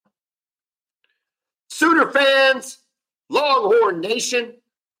Sooner fans, Longhorn Nation,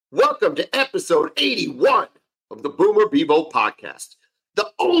 welcome to episode 81 of the Boomer Bevo Podcast, the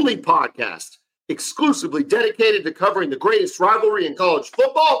only podcast exclusively dedicated to covering the greatest rivalry in college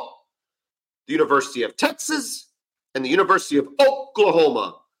football, the University of Texas and the University of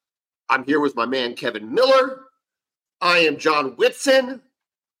Oklahoma. I'm here with my man, Kevin Miller. I am John Whitson.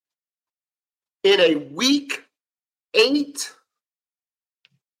 In a week 8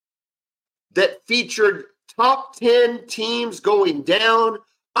 that featured top 10 teams going down,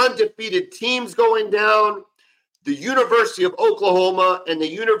 undefeated teams going down, the University of Oklahoma and the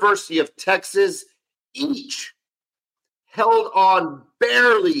University of Texas each held on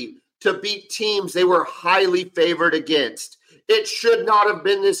barely to beat teams they were highly favored against. It should not have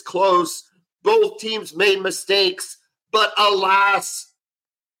been this close. Both teams made mistakes, but alas,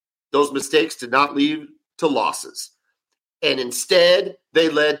 those mistakes did not lead to losses. And instead, they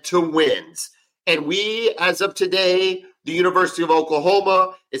led to wins. And we, as of today, the University of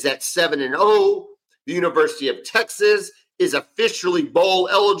Oklahoma is at 7-0. The University of Texas is officially bowl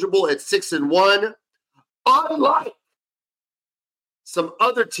eligible at 6-1. Unlike some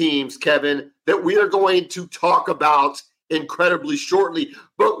other teams, Kevin, that we are going to talk about incredibly shortly.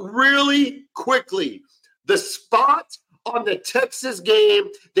 But really quickly, the spot on the Texas game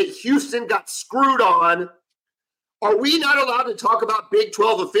that Houston got screwed on, are we not allowed to talk about Big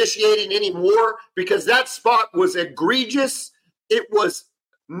 12 officiating anymore? Because that spot was egregious, it was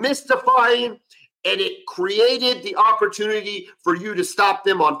mystifying, and it created the opportunity for you to stop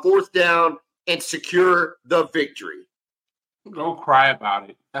them on fourth down and secure the victory. Go cry about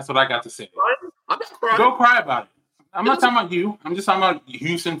it. That's what I got to say. I'm not crying. Go cry about it. I'm not talking about you. I'm just talking about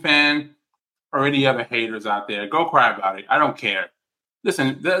Houston fan or any other haters out there. Go cry about it. I don't care.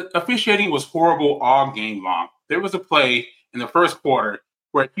 Listen, the officiating was horrible all game long. There was a play in the first quarter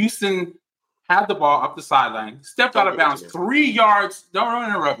where Houston had the ball up the sideline, stepped out of bounds 3 yards, don't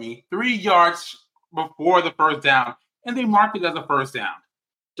interrupt me, 3 yards before the first down, and they marked it as a first down.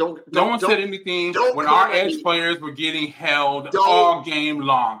 No one said anything when our edge players were getting held all game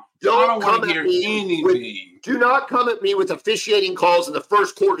long. I don't want to hear anything. Do not come at me with officiating calls in the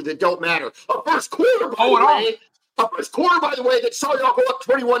first quarter that don't matter. A first quarter, by the way, that saw y'all go up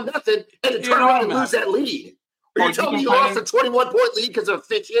 21-0 and to turn around and lose that lead. Are you telling me you lost a 21-point lead because of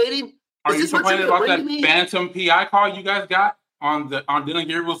officiating? Are you complaining about that phantom PI call you guys got on Dylan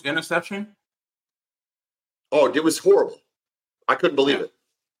Gabriel's interception? Oh, it was horrible. I couldn't believe it.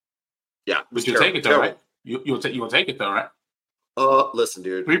 Yeah, but you'll take it though, right? You'll take it though, right? Listen,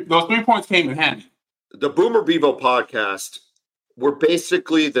 dude. Those 3 points came in handy. The Boomer Bevo Podcast, we're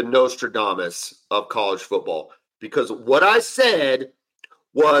basically the Nostradamus of college football, because what I said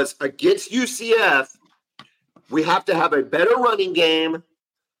was against UCF, we have to have a better running game,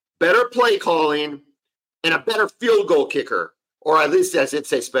 better play calling, and a better field goal kicker, or at least I should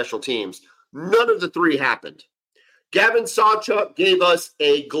say special teams. None of the three happened. Gavin Sawchuk gave us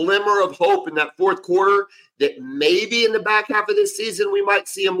a glimmer of hope in that fourth quarter that maybe in the back half of this season we might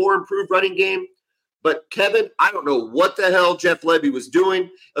see a more improved running game. But, Kevin, I don't know what the hell Jeff Lebby was doing,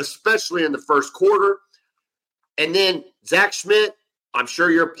 especially in the first quarter. And then Zach Schmidt, I'm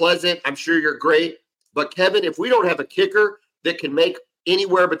sure you're pleasant. I'm sure you're great. But, Kevin, if we don't have a kicker that can make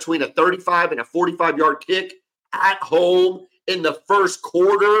anywhere between a 35 and a 45-yard kick at home in the first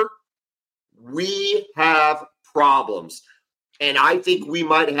quarter, we have problems. And I think we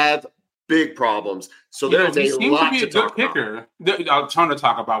might have big problems. So there's a lot to talk about. A ton to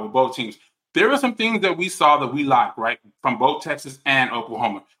talk about with both teams. There were some things that we saw that we liked, right, from both Texas and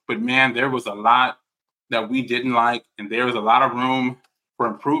Oklahoma. But, man, there was a lot that we didn't like, and there was a lot of room for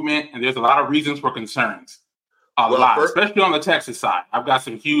improvement, and there's a lot of reasons for concerns. Especially on the Texas side. I've got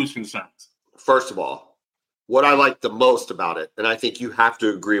some huge concerns. First of all, what I like the most about it, and I think you have to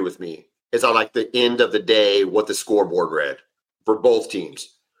agree with me, is I like the end of the day what the scoreboard read for both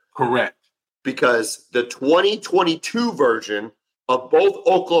teams. Correct. Because the 2022 version of both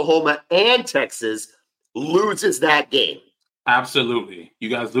Oklahoma and Texas loses that game. Absolutely. You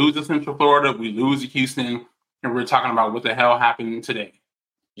guys lose to Central Florida, we lose to Houston, and we're talking about what the hell happened today.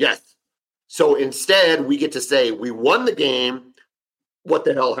 Yes. So instead, we get to say we won the game, what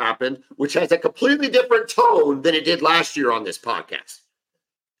the hell happened, which has a completely different tone than it did last year on this podcast.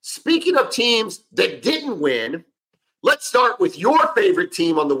 Speaking of teams that didn't win, let's start with your favorite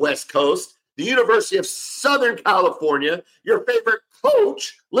team on the West Coast, the University of Southern California, your favorite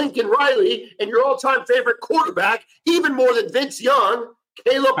coach, Lincoln Riley, and your all-time favorite quarterback, even more than Vince Young,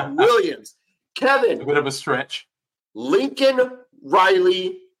 Caleb Williams. Kevin. A bit of a stretch. Lincoln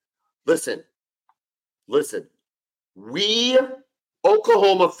Riley, listen. We,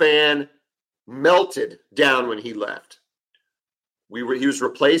 Oklahoma fan, melted down when he left. He was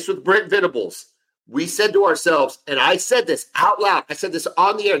replaced with Brent Venables. We said to ourselves, and I said this out loud. I said this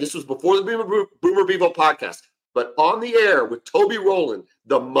on the air. This was before the Boomer Bevo podcast, but on the air with Toby Rowland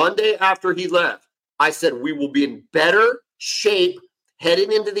the Monday after he left, I said we will be in better shape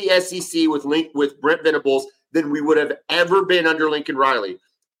heading into the SEC with Brent Venables than we would have ever been under Lincoln Riley.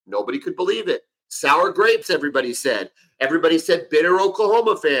 Nobody could believe it. Sour grapes, everybody said. Everybody said bitter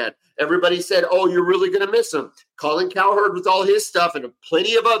Oklahoma fan. Everybody said, oh, you're really going to miss him. Colin Cowherd with all his stuff and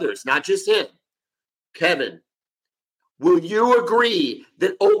plenty of others, not just him. Kevin, will you agree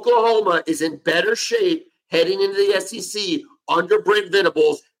that Oklahoma is in better shape heading into the SEC under Brent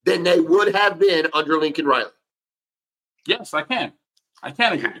Venables than they would have been under Lincoln Riley? Yes, I can. I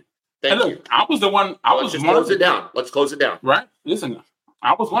can agree. Thank you. I was the one. Let's close it down. Let's close it down. Right? Listen,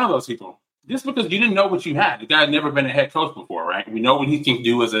 I was one of those people. Just because you didn't know what you had. The guy had never been a head coach before, right? We know what he can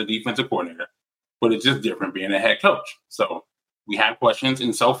do as a defensive coordinator, but it's just different being a head coach. So we had questions,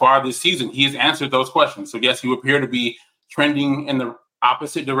 and so far this season, he has answered those questions. So yes, you appear to be trending in the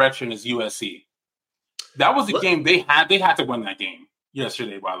opposite direction as USC. That was the game they had. They had to win that game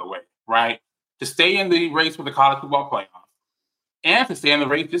yesterday, by the way, right? To stay in the race for the college football playoff and to stay in the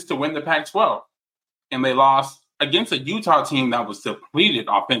race just to win the Pac-12. And they lost against a Utah team that was depleted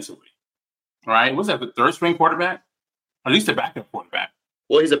offensively. Right? Was that the third string quarterback? Or at least a backup quarterback.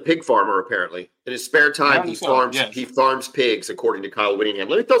 Well, he's a pig farmer, apparently. In his spare time, he farms pigs, according to Kyle Whittingham.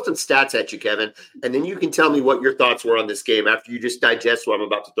 Let me throw some stats at you, Kevin, and then you can tell me what your thoughts were on this game after you just digest what I'm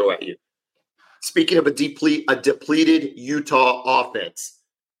about to throw at you. Speaking of a depleted Utah offense,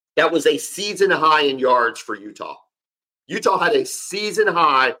 that was a season high in yards for Utah. Utah had a season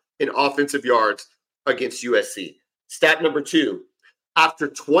high in offensive yards against USC. Stat number 2. After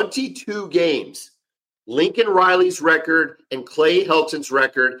 22 games, Lincoln Riley's record and Clay Helton's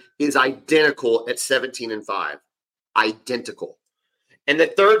record is identical at 17-5. Identical. And the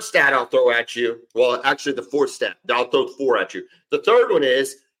third stat I'll throw at you, well, actually the fourth stat, I'll throw 4 at you. The third one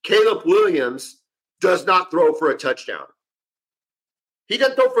is Caleb Williams does not throw for a touchdown. He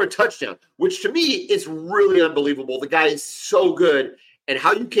doesn't throw for a touchdown, which to me is really unbelievable. The guy is so good, and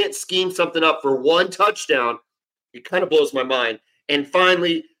how you can't scheme something up for one touchdown, it kind of blows my mind. And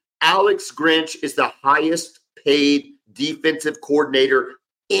finally, Alex Grinch is the highest paid defensive coordinator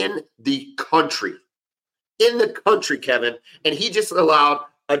in the country. In the country, Kevin. And he just allowed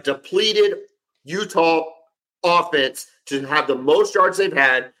a depleted Utah offense to have the most yards they've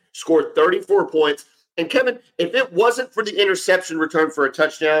had, scored 34 points. And Kevin, if it wasn't for the interception return for a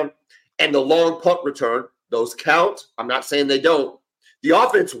touchdown and the long punt return, those count. I'm not saying they don't. The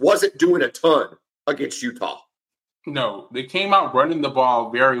offense wasn't doing a ton against Utah. No, they came out running the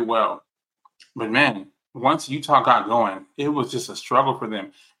ball very well. But, man, once Utah got going, it was just a struggle for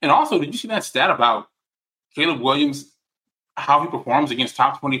them. And also, did you see that stat about Caleb Williams, how he performs against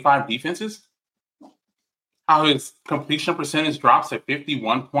top 25 defenses? How his completion percentage drops at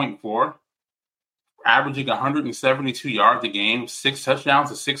 51.4, averaging 172 yards a game, 6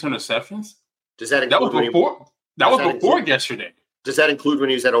 touchdowns and 6 interceptions? Does that include that was before yesterday. Does that include when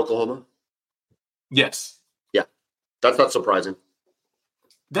he was at Oklahoma? Yes. That's not surprising.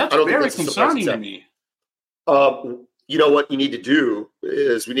 That's very concerning to me. You know what you need to do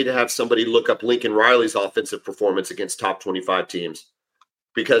is we need to have somebody look up Lincoln Riley's offensive performance against top 25 teams,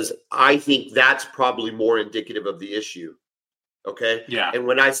 because I think that's probably more indicative of the issue. Okay? Yeah. And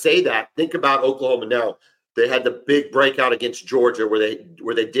when I say that, think about Oklahoma now. They had the big breakout against Georgia where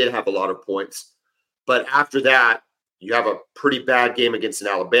they did have a lot of points. But after that, you have a pretty bad game against an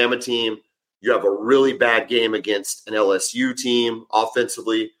Alabama team. You have a really bad game against an LSU team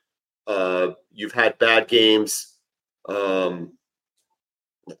offensively. You've had bad games a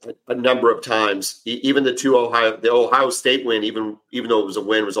number of times. Even the Ohio State win, even though it was a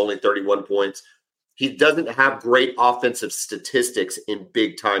win, was only 31 points. He doesn't have great offensive statistics in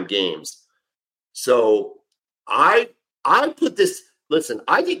big-time games. So I put this – listen,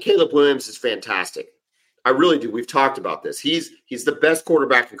 I think Caleb Williams is fantastic. I really do. We've talked about this. He's the best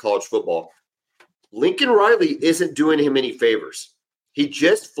quarterback in college football. Lincoln Riley isn't doing him any favors. He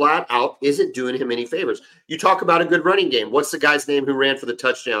just flat out isn't doing him any favors. You talk about a good running game. What's the guy's name who ran for the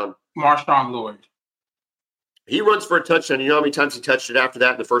touchdown? Marshawn Lloyd. He runs for a touchdown. You know how many times he touched it after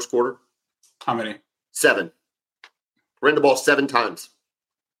that in the first quarter? How many? 7. Ran the ball 7 times.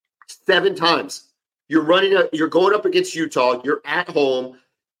 7 times. You're going up against Utah. You're at home.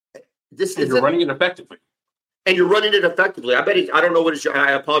 You're running it effectively. And you're running it effectively. I don't know what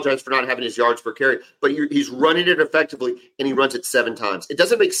I apologize for not having his yards per carry, but he's running it effectively, and he runs it 7 times. It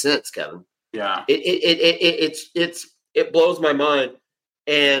doesn't make sense, Kevin. Yeah. It blows my mind.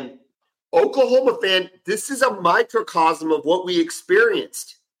 And Oklahoma fan, this is a microcosm of what we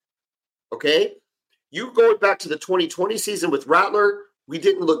experienced. Okay? You going back to the 2020 season with Rattler, we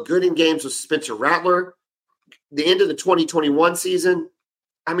didn't look good in games with Spencer Rattler. The end of the 2021 season,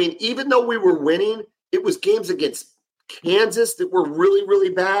 I mean, even though we were winning, it was games against Kansas that were really, really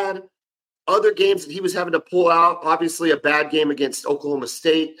bad. Other games that he was having to pull out, obviously a bad game against Oklahoma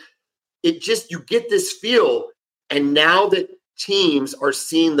State. It just, you get this feel. And now that teams are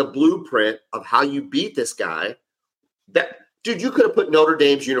seeing the blueprint of how you beat this guy, that dude, you could have put Notre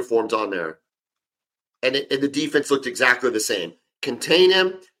Dame's uniforms on there. And the defense looked exactly the same. Contain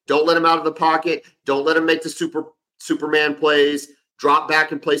him. Don't let him out of the pocket. Don't let him make the Superman plays. Drop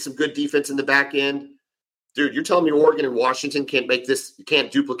back and play some good defense in the back end. Dude, you're telling me Oregon and Washington can't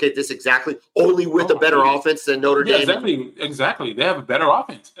duplicate this exactly, only with a better offense than Notre Dame? Exactly. They have a better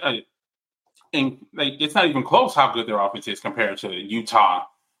offense. And it's not even close how good their offense is compared to Utah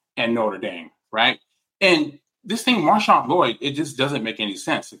and Notre Dame, right? And this thing, Marshawn Lloyd, it just doesn't make any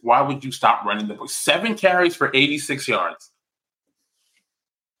sense. Why would you stop running the ball? 7 carries for 86 yards.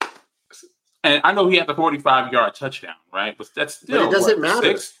 And I know he had the 45-yard touchdown, right? But that's still, it doesn't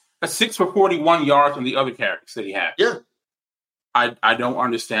matter. 6 for 41 yards on the other carries that he had. Yeah. I don't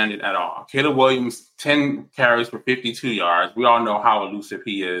understand it at all. Caleb Williams, 10 carries for 52 yards. We all know how elusive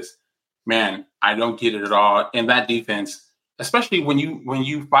he is. Man, I don't get it at all. And that defense, especially when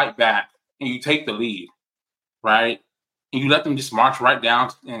you fight back and you take the lead, right? And you let them just march right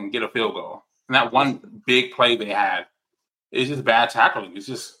down and get a field goal. And that one big play they had is just bad tackling. It's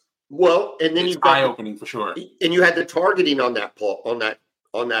just and then it's eye-opening for sure. And you had the targeting on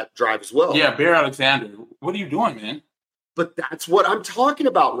that drive as well. Yeah, Bear Alexander. What are you doing, man? But that's what I'm talking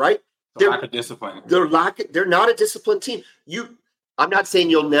about, right? Lack of discipline. They're not a disciplined team. I'm not saying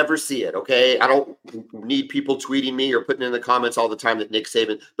you'll never see it, okay? I don't need people tweeting me or putting in the comments all the time that Nick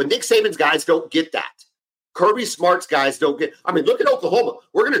Saban's guys don't get that. Kirby Smart's guys don't get. I mean, look at Oklahoma.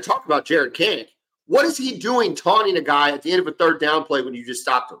 We're going to talk about Jared Koenig. What is he doing taunting a guy at the end of a third down play when you just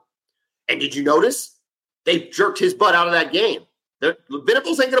stopped him? And did you notice? They jerked his butt out of that game.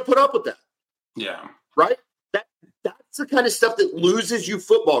 Venables ain't going to put up with that. Yeah. Right? That's the kind of stuff that loses you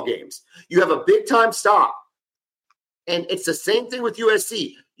football games. You have a big-time stop. And it's the same thing with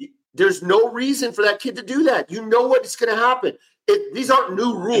USC. There's no reason for that kid to do that. You know what's going to happen. These aren't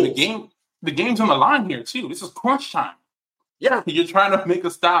new rules. And the game's on the line here, too. This is crunch time. Yeah. You're trying to make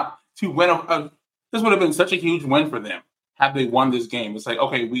a stop to win. This would have been such a huge win for them had they won this game. It's like,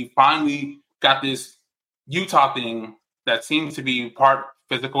 okay, we finally got this Utah thing that seems to be part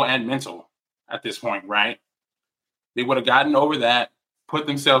physical and mental at this point, right? They would have gotten over that, put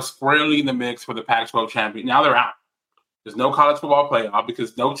themselves squarely in the mix for the Pac-12 champion. Now they're out. There's no college football playoff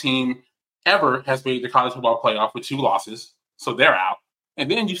because no team ever has made the college football playoff with 2 losses. So they're out. And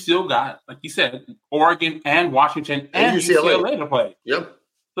then you still got, like you said, Oregon and Washington and UCLA to play. Yep.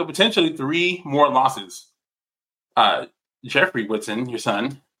 So potentially 3 more losses. Jeffrey Woodson, your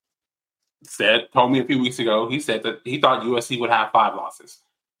son, told me a few weeks ago, he said that he thought USC would have 5 losses.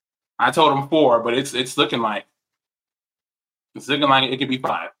 I told him 4, but it's looking like it could be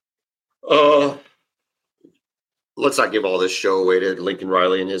 5. Let's not give all this show away to Lincoln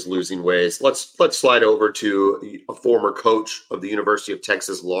Riley and his losing ways. Let's slide over to a former coach of the University of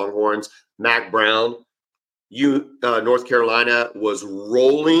Texas Longhorns, Mack Brown. North Carolina was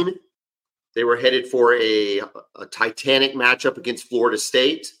rolling. They were headed for a titanic matchup against Florida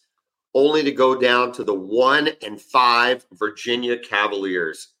State, only to go down to the 1-5 Virginia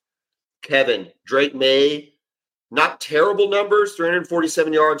Cavaliers. Kevin, Drake May, not terrible numbers,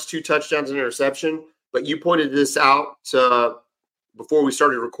 347 yards, 2 touchdowns, and interception. But you pointed this out before we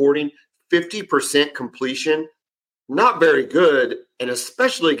started recording, 50% completion, not very good, and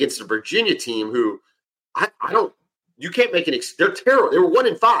especially against a Virginia team who you can't make they're terrible. They were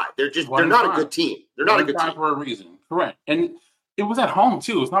 1-5. They're not a good team. They're not a good team. For a reason. Correct. And it was at home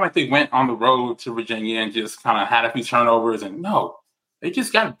too. It's not like they went on the road to Virginia and just kind of had a few turnovers no, they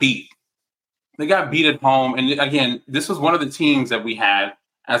just got beat. They got beat at home. And again, this was one of the teams that we had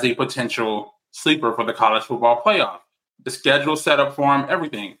as a potential sleeper for the college football playoff. The schedule set up for him,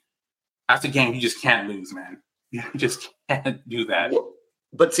 everything. That's a game you just can't lose, man. You just can't do that.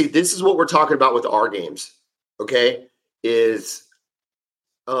 But see, this is what we're talking about with our games, okay? Is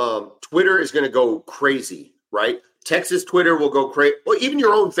Twitter is going to go crazy, right? Texas Twitter will go crazy. Well, even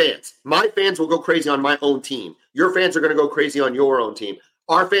your own fans. My fans will go crazy on my own team. Your fans are going to go crazy on your own team.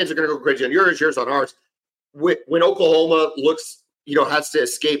 Our fans are going to go crazy on yours on ours. When Oklahoma has to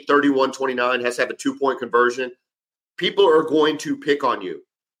escape 31-29, has to have a 2-point conversion, people are going to pick on you.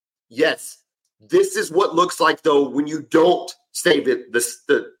 Yes, this is what looks like, though, when you don't stay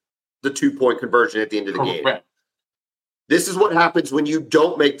the the 2-point conversion at the end of the game. Correct. This is what happens when you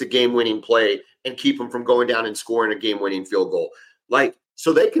don't make the game-winning play and keep them from going down and scoring a game-winning field goal. Like,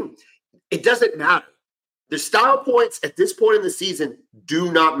 so they can – it doesn't matter. The style points at this point in the season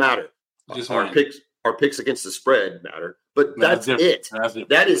do not matter. Our picks against the spread matter, but that's it.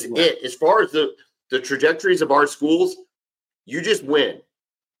 That is it. As far as the trajectories of our schools, you just win.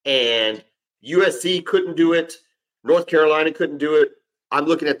 And USC couldn't do it. North Carolina couldn't do it. I'm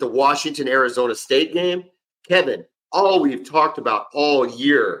looking at the Washington-Arizona State game. Kevin, all we've talked about all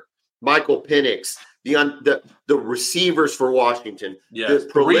year, Michael Penix, the receivers for Washington, the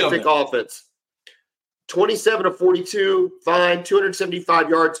prolific offense. 27 of 42, fine, 275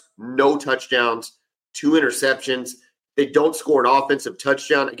 yards, no touchdowns, 2 interceptions. They don't score an offensive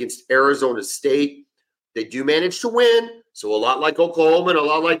touchdown against Arizona State. They do manage to win. So a lot like Oklahoma and a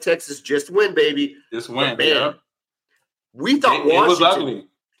lot like Texas, just win, baby. Just win, man. We thought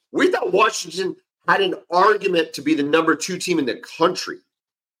Washington had an argument to be the number 2 team in the country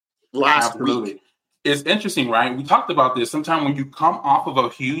last week. It's interesting, right? We talked about this. Sometime when you come off of a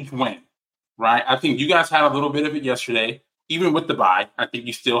huge win, right? I think you guys had a little bit of it yesterday, even with the bye. I think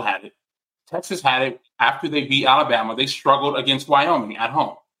you still had it. Texas had it after they beat Alabama. They struggled against Wyoming at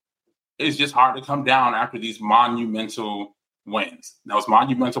home. It's just hard to come down after these monumental wins. That was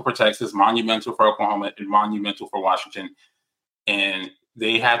monumental for Texas, monumental for Oklahoma, and monumental for Washington. And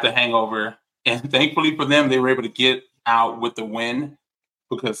they had the hangover. And thankfully for them, they were able to get out with the win,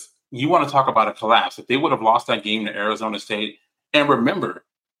 because you want to talk about a collapse. If they would have lost that game to Arizona State, and remember,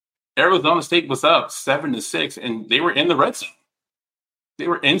 Arizona State was up 7-6, and they were in the red zone. They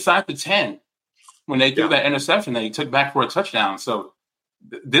were inside the 10 when they threw that interception that he took back for a touchdown. So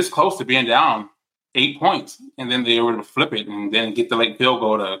this close to being down 8 points, and then they were able to flip it and then get the late field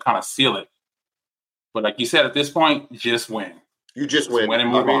goal to kind of seal it. But like you said, at this point, just win. You just win. Win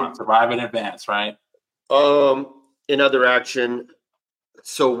and move on. Survive and advance, right? In other action,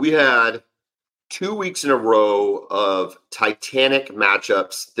 so we had 2 weeks in a row of titanic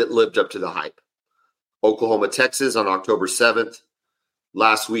matchups that lived up to the hype. Oklahoma, Texas on October 7th.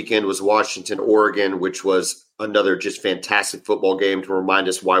 Last weekend was Washington, Oregon, which was another just fantastic football game to remind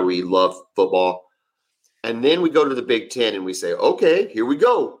us why we love football. And then we go to the Big Ten and we say, okay, here we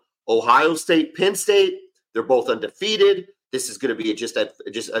go. Ohio State, Penn State, they're both undefeated. This is going to be just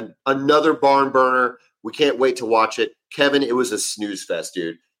another barn burner. We can't wait to watch it. Kevin, it was a snooze fest,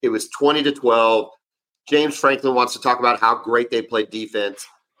 dude. It was 20-12. James Franklin wants to talk about how great they played defense.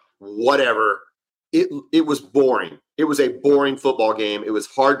 Whatever. It was boring. It was a boring football game. It was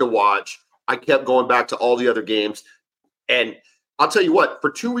hard to watch. I kept going back to all the other games. And I'll tell you what,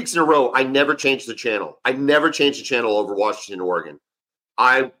 for 2 weeks in a row, I never changed the channel. I never changed the channel over Washington, Oregon.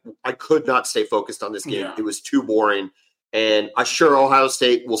 I could not stay focused on this game. Yeah. It was too boring. And I'm sure Ohio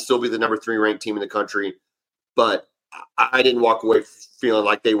State will still be the number 3 ranked team in the country. But I didn't walk away feeling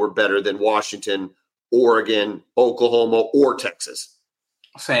like they were better than Washington, Oregon, Oklahoma, or Texas.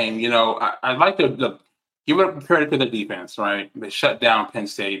 Same. You know, I'd like to give it credit to the defense, right? They shut down Penn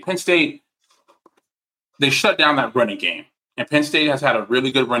State. Penn State, they shut down that running game. And Penn State has had a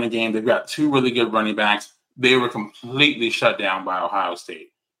really good running game. They've got 2 really good running backs. They were completely shut down by Ohio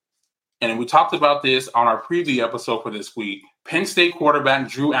State. And we talked about this on our preview episode for this week. Penn State quarterback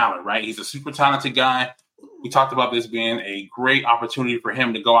Drew Allen, right? He's a super talented guy. We talked about this being a great opportunity for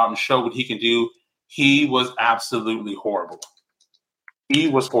him to go out and show what he can do. He was absolutely horrible. He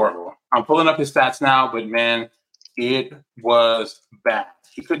was horrible. I'm pulling up his stats now, but man, it was bad.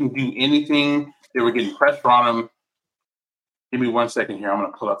 He couldn't do anything. They were getting pressure on him. Give me 1 second here. I'm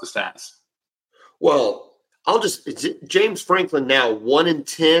going to pull up the stats. Well, James Franklin now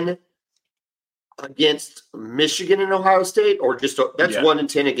 1-10 against Michigan and Ohio State, or just that's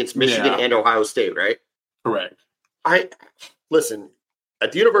 1-10 against Michigan and Ohio State, right? Correct. Listen,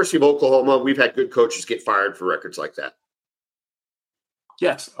 at the University of Oklahoma, we've had good coaches get fired for records like that.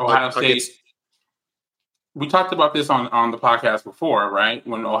 Yes, Ohio State. We talked about this on the podcast before, right?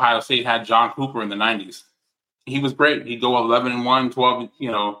 When Ohio State had John Cooper in the 90s. He was great. He'd go 11-1, 12,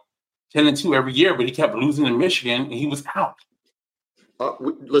 10-2 every year, but he kept losing in Michigan, and he was out.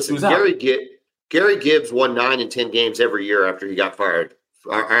 Listen, Gary Gibbs won 9 and 10 games every year after he got fired,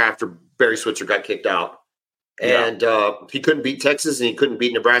 after Barry Switzer got kicked out. And he couldn't beat Texas, and he couldn't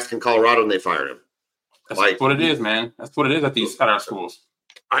beat Nebraska and Colorado, and they fired him. That's what it is, man. That's what it is at our schools.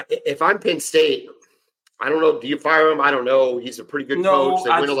 If I'm Penn State, I don't know. Do you fire him? I don't know. He's a pretty good coach. They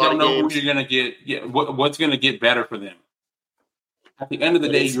win a lot of games. I don't know who you're going to get. Yeah, what's going to get better for them? At the end of the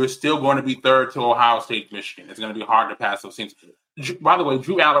day, you're still going to be third to Ohio State, Michigan. It's going to be hard to pass those teams. By the way,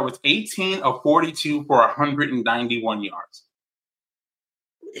 Drew Allen was 18 of 42 for 191 yards.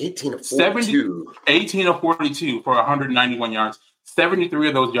 18 of 42. 18 of 42 for 191 yards. 73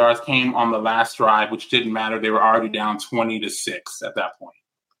 of those yards came on the last drive, which didn't matter. They were already down 20-6 at that point.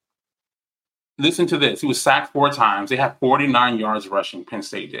 Listen to this. He was sacked 4 times. They had 49 yards rushing, Penn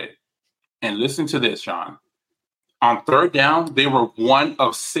State did. And listen to this, Sean. On third down, they were 1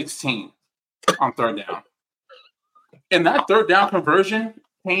 of 16 on third down. And that third down conversion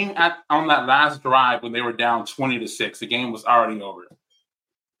came on that last drive when they were down 20-6. The game was already over.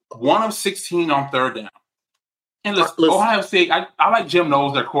 1 of 16 on third down. And listen, Ohio State, I like Jim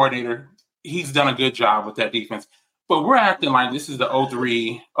Knowles, their coordinator. He's done a good job with that defense. But we're acting like this is the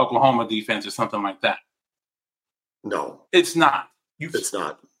 03 Oklahoma defense or something like that. No. It's not. It's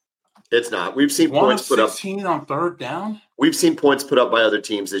not. It's not. We've seen 1 points of put up. 16 on third down? We've seen points put up by other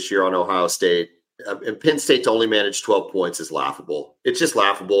teams this year on Ohio State. And Penn State to only manage 12 points is laughable. It's just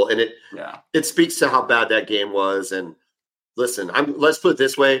laughable. And it speaks to how bad that game was. And listen, let's put it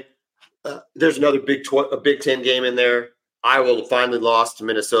this way. There's another Big Ten game in there. Iowa finally lost to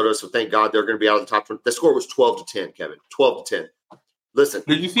Minnesota, so thank God they're going to be out of the top 20. The score was 12-10, Kevin. 12-10. Listen.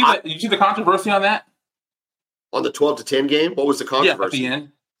 Did you see the controversy on that? On the 12-10 game? What was the controversy? Yeah, at the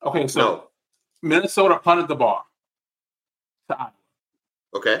end. Okay, so Minnesota punted the ball to Iowa.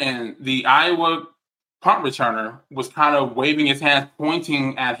 Okay. And the Iowa punt returner was kind of waving his hands,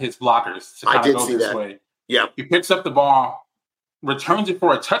 pointing at his blockers to kind of go this way. Yeah. He picks up the ball, returns it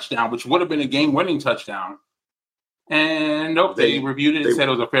for a touchdown, which would have been a game-winning touchdown. And nope, they reviewed it and said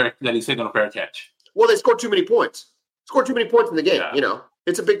it was that he signaled a fair catch. Well, they scored too many points. Scored too many points in the game. Yeah. You know,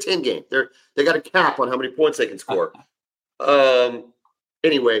 it's a Big Ten game. They got a cap on how many points they can score.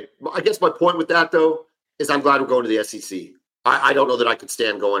 Anyway, I guess my point with that though is I'm glad we're going to the SEC. I don't know that I could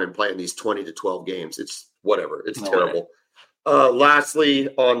stand going and playing these 20 to 12 games. It's whatever. It's terrible. Lastly,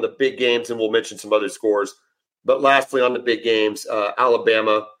 on the big games, and we'll mention some other scores. But lastly, on the big games,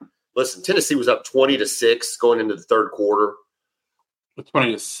 Alabama. Listen, Tennessee was up 20-6 going into the third quarter.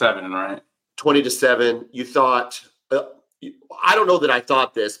 20-7, right? 20-7. You thought, I don't know that I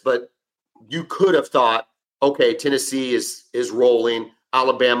thought this, but you could have thought, okay, Tennessee is rolling.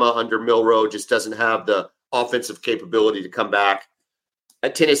 Alabama under Milroe just doesn't have the offensive capability to come back.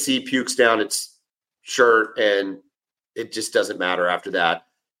 Tennessee pukes down its shirt, and it just doesn't matter after that.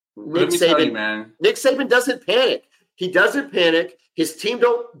 Nick Saban doesn't panic. He doesn't panic. His team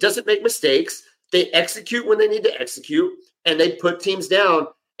doesn't make mistakes. They execute when they need to execute, and they put teams down.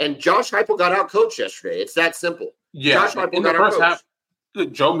 And Josh Heupel got out coached yesterday. It's that simple. Yeah, Josh Heupel in the first half,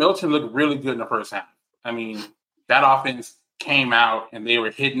 Joe Milton looked really good in the first half. I mean, that offense came out and they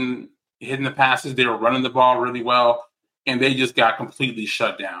were hitting the passes. They were running the ball really well, and they just got completely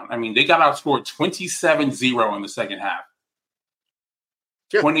shut down. I mean, they got outscored 27-0 in the second half.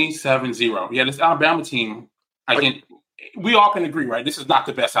 Yeah. 27-0. Yeah, this Alabama team, we all can agree, right? This is not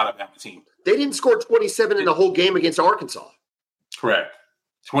the best Alabama team. They didn't score 27 in the whole game against Arkansas. Correct.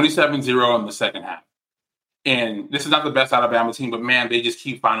 27-0 in the second half. And this is not the best Alabama team, but, man, they just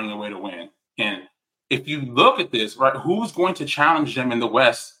keep finding a way to win. And if you look at this, right, who's going to challenge them in the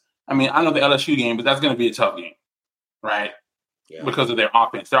West? I mean, I know the LSU game, but that's going to be a tough game, right? Yeah. Because of their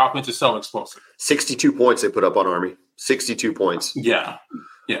offense. Their offense is so explosive. 62 points they put up on Army. 62 points. Yeah.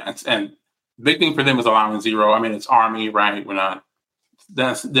 Yeah. And big thing for them is allowing 0. I mean, it's Army, right?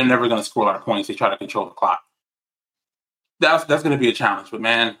 They're never going to score a lot of points. They try to control the clock. That's going to be a challenge. But,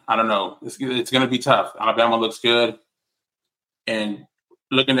 man, I don't know. It's going to be tough. Alabama looks good. And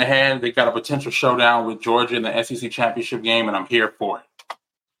looking ahead, they got a potential showdown with Georgia in the SEC championship game, and I'm here for it.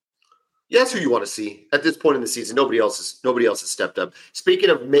 Yeah, that's who you want to see at this point in the season. Nobody else has stepped up.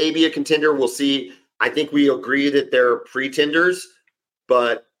 Speaking of maybe a contender, we'll see. I think we agree that they're pretenders,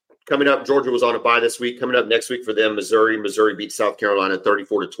 but coming up, Georgia was on a bye this week. Coming up next week for them, Missouri. Missouri beat South Carolina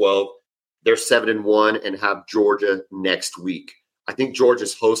 34-12. They're 7-1 and have Georgia next week. I think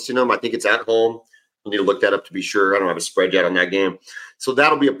Georgia's hosting them. I think it's at home. We'll need to look that up to be sure. I don't have a spread yet on that game. So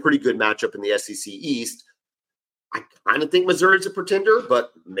that'll be a pretty good matchup in the SEC East. I kind of think Missouri's a pretender,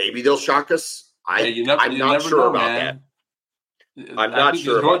 but maybe they'll shock us. I'm not sure about that. I'm not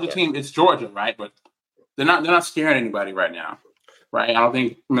sure. The Georgia team, it's Georgia, right? But they're not scaring anybody right now, right? I don't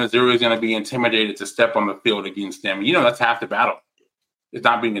think Missouri is going to be intimidated to step on the field against them. You know, that's half the battle. It's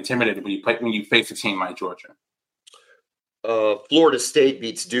not being intimidated when you face a team like Georgia. Florida State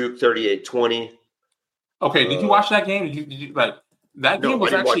beats Duke 38-20. Okay, did you watch that game? Did you like that game?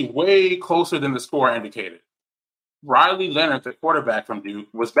 Was actually way closer than the score indicated. Riley Leonard, the quarterback from Duke,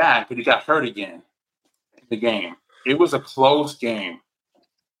 was back, but he got hurt again in the game. It was a close game.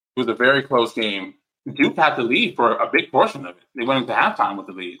 It was a very close game. Duke had the lead for a big portion of it. They went into halftime with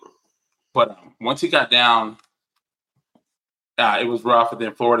the lead. But once he got down it was rough. And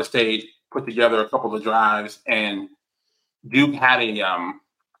then Florida State put together a couple of drives, and Duke had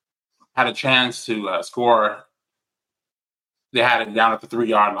a chance to score. They had it down at the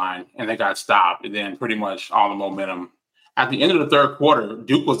 3-yard line, and they got stopped. And then pretty much all the momentum. At the end of the third quarter,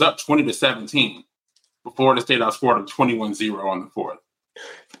 Duke was up 20-17. But Florida State outscored them 21-0 on the fourth.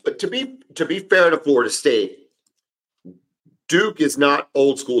 But to be fair to Florida State, Duke is not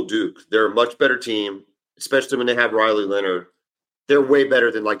old school Duke. They're a much better team, especially when they have Riley Leonard. They're way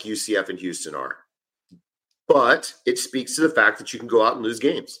better than like UCF and Houston are. But it speaks to the fact that you can go out and lose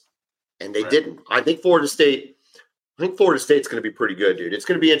games. And they didn't. I think Florida State's going to be pretty good, dude. It's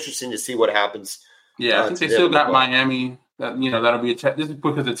going to be interesting to see what happens. Yeah, I think they still got Miami. That'll be this is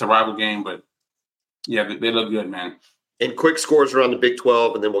because it's a rival game, but yeah, they look good, man. And quick scores around the Big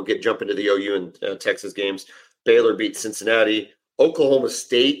 12, and then we'll jump into the OU and Texas games. Baylor beats Cincinnati. Oklahoma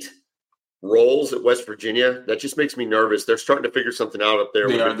State rolls at West Virginia. That just makes me nervous. They're starting to figure something out up there.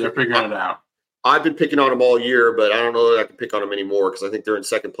 They're figuring it out. I've been picking on them all year, but I don't know that I can pick on them anymore because I think they're in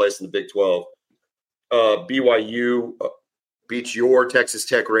second place in the Big 12. BYU beats your Texas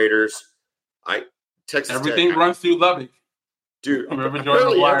Tech Raiders. Everything runs through Lubbock. Dude,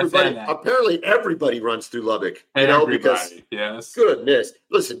 apparently everybody runs through Lubbock. Because yes. Goodness.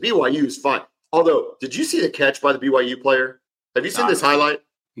 Listen, BYU is fine. Although, did you see the catch by the BYU player? Have you seen this highlight?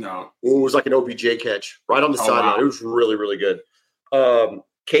 No. Ooh, it was like an OBJ catch right on the sideline. Wow. It was really, really good.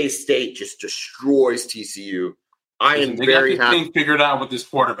 K-State just destroys TCU. I am very happy. Thing figured out with this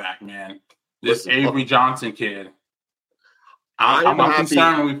quarterback, man. This Avery Johnson kid. I'm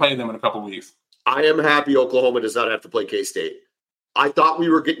concerned when we play them in a couple weeks. I am happy Oklahoma does not have to play K-State. I thought we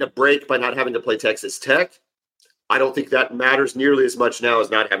were getting a break by not having to play Texas Tech. I don't think that matters nearly as much now as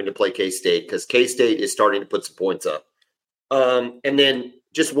not having to play K-State because K-State is starting to put some points up. And then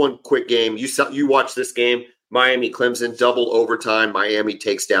just one quick game. You watched this game. Miami Clemson, double overtime. Miami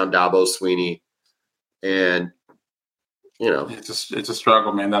takes down Dabo Swinney. And, it's a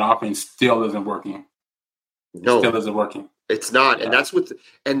struggle, man. That offense still isn't working. No. Still isn't working. It's not. Yeah. And that's with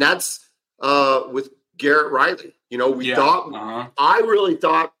Garrett Riley. I really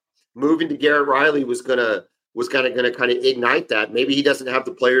thought moving to Garrett Riley was gonna kind of ignite that. Maybe he doesn't have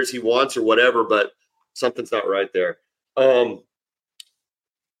the players he wants or whatever, but something's not right there.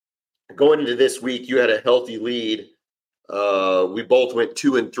 Going into this week, you had a healthy lead. We both went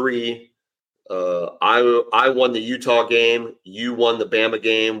 2-3. I won the Utah game. You won the Bama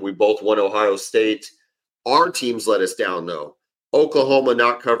game. We both won Ohio State. Our teams let us down, though. Oklahoma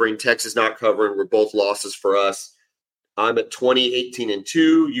not covering, Texas not covering. We're both losses for us. I'm at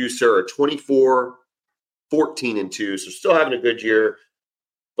 20-18-2. You, sir, are 24-14-2. So still having a good year.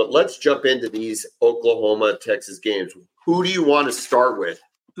 But let's jump into these Oklahoma-Texas games. Who do you want to start with?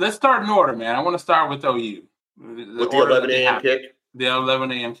 Let's start in order, man. I want to start with OU. With the 11 a.m. kick? The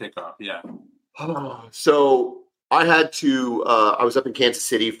 11 a.m. kickoff, yeah. So I had to I was up in Kansas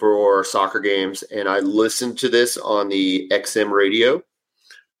City for soccer games, and I listened to this on the XM radio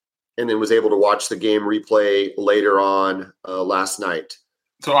and then was able to watch the game replay later on last night.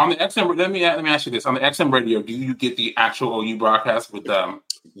 So on the XM, let me ask you this. On the XM radio, do you get the actual OU broadcast with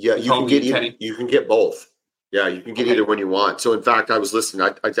Yeah, you can get both. Yeah, you can get either one you want. So, in fact, I was listening.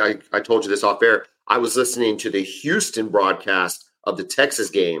 I told you this off air. I was listening to the Houston broadcast of the Texas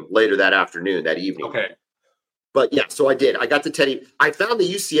game later that afternoon, that evening. Okay. But, yeah, so I did. I got the Teddy. I found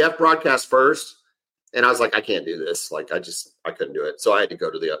the UCF broadcast first, and I was like, I can't do this. Like, I couldn't do it. So I had to go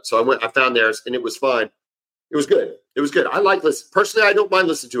to so I found theirs, and it was fine. It was good. It was good. I like listening. Personally, I don't mind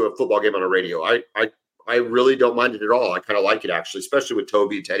listening to a football game on a radio. I really don't mind it at all. I kind of like it, actually, especially with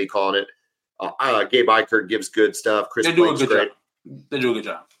Toby and Teddy calling it. Gabe Eichert gives good stuff. They do a good job. They do a good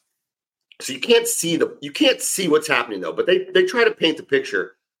job. So you can't see what's happening though, but they try to paint the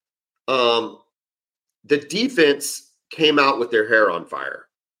picture. The defense came out with their hair on fire.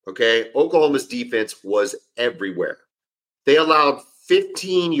 Okay, Oklahoma's defense was everywhere. They allowed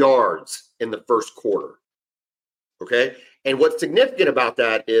 15 yards in the first quarter. Okay, and what's significant about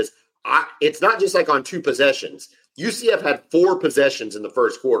that is it's not just like on 2 possessions. UCF had 4 possessions in the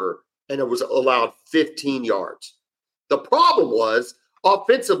first quarter. And it was allowed 15 yards. The problem was,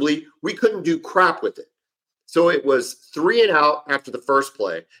 offensively, we couldn't do crap with it. So it was 3 and out after the first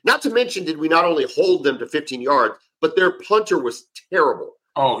play. Not to mention, did we not only hold them to 15 yards, but their punter was terrible.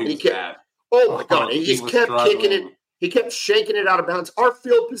 Oh, he was bad. Oh, my God. He just kept kicking it. He kept shaking it out of bounds. Our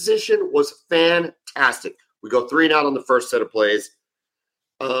field position was fantastic. We go 3 and out on the first set of plays.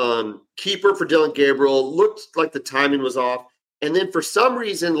 Keeper for Dylan Gabriel looked like the timing was off. And then for some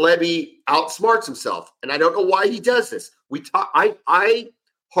reason, Levy outsmarts himself. And I don't know why he does this. I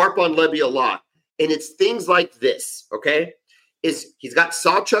harp on Levy a lot. And it's things like this, okay? is he's got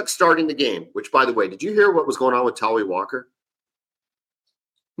Sawchuk starting the game, which, by the way, did you hear what was going on with Tawee Walker?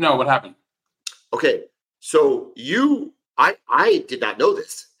 No, what happened? Okay, so I did not know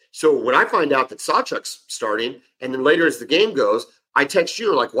this. So when I find out that Sawchuk's starting, and then later as the game goes, I text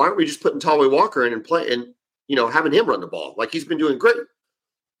you like, why aren't we just putting Tawee Walker in and play and having him run the ball? Like he's been doing great.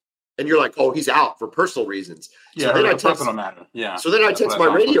 And you're like, oh, he's out for personal reasons. Yeah, so then I personal matter. Yeah. So then I text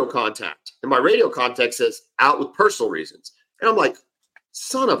my radio contact, and my radio contact says out with personal reasons. And I'm like,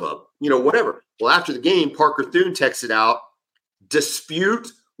 son of a, whatever. Well, after the game, Parker Thune texted out, dispute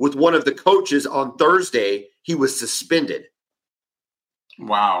with one of the coaches on Thursday. He was suspended.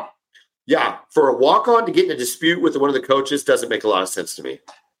 Wow. Yeah. For a walk-on to get in a dispute with one of the coaches doesn't make a lot of sense to me.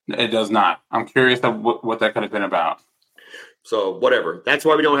 It does not. I'm curious what that could have been about. So whatever. That's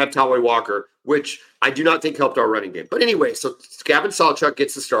why we don't have Tawee Walker, which I do not think helped our running game. But anyway, so Gavin Sawchuk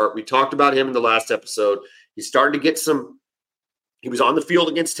gets the start. We talked about him in the last episode. He's starting to get he was on the field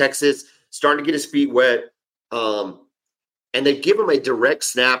against Texas, starting to get his feet wet. And they give him a direct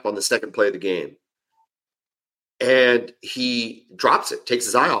snap on the second play of the game. And he drops it, takes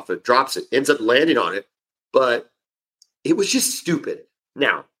his eye off it, drops it, ends up landing on it. But it was just stupid.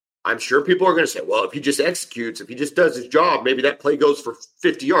 Now, I'm sure people are going to say, well, if he just executes, if he just does his job, maybe that play goes for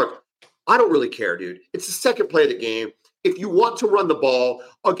 50 yards. I don't really care, dude. It's the second play of the game. If you want to run the ball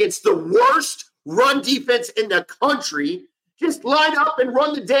against the worst run defense in the country, just line up and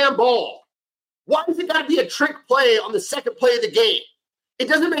run the damn ball. Why does it got to be a trick play on the second play of the game? It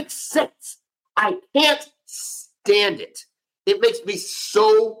doesn't make sense. I can't stand it. It makes me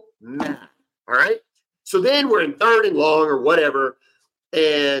so mad. All right? So then we're in 3rd and long or whatever.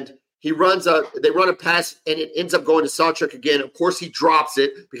 And they run a pass, and it ends up going to Sawchuk again. Of course, he drops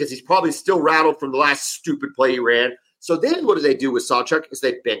it because he's probably still rattled from the last stupid play he ran. So then what do they do with Sawchuk is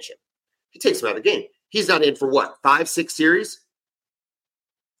they bench him. He takes him out of the game. He's not in for what, 5, 6 series?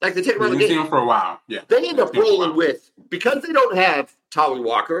 Like they take him out of the game. Seen him for a while. Yeah. They end up rolling with, because they don't have Tawee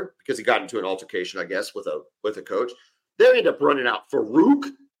Walker, because he got into an altercation, I guess, with a coach. They end up running out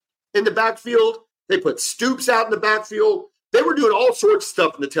Farouk in the backfield. They put Stoops out in the backfield. They were doing all sorts of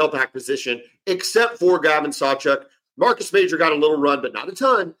stuff in the tailback position, except for Gavin Sawchuk. Marcus Major got a little run, but not a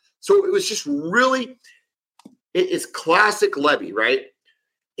ton. So it was just really, it's classic Levy, right?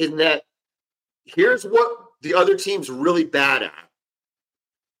 In that, here's what the other team's really bad at.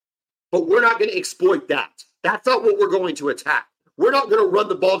 But we're not going to exploit that. That's not what we're going to attack. We're not going to run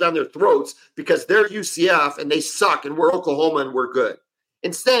the ball down their throats because they're UCF and they suck and we're Oklahoma and we're good.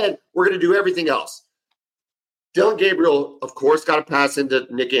 Instead, we're going to do everything else. Dylan Gabriel, of course, got a pass into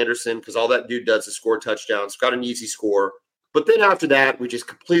Nick Anderson because all that dude does is score touchdowns. Got an easy score. But then after that, we just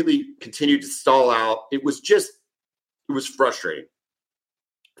completely continued to stall out. It was frustrating.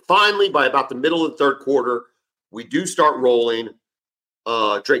 Finally, by about the middle of the 3rd quarter, we do start rolling.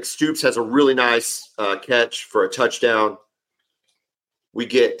 Drake Stoops has a really nice catch for a touchdown. We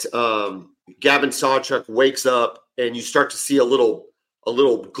get Gavin Sawchuk wakes up, and you start to see a little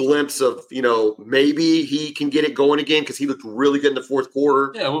glimpse of, maybe he can get it going again because he looked really good in the 4th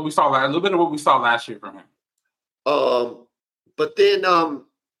quarter. Yeah, a little bit of what we saw last year from him. But then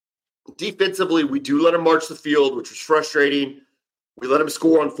defensively, we do let him march the field, which was frustrating. We let him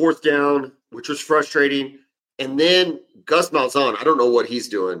score on 4th down, which was frustrating. And then Gus Malzahn, I don't know what he's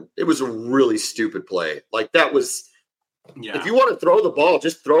doing. It was a really stupid play. Like that was, if you want to throw the ball,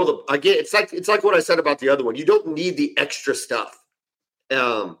 just throw the. Again, it's like what I said about the other one. You don't need the extra stuff.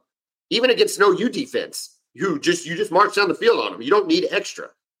 Even against no U defense, you just march down the field on them. You don't need extra.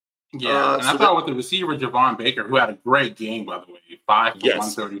 Yeah, and I thought with the receiver Javon Baker, who had a great game, by the way, 5 for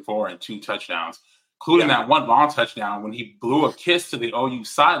 134 and 2 touchdowns, including that one long touchdown when he blew a kiss to the OU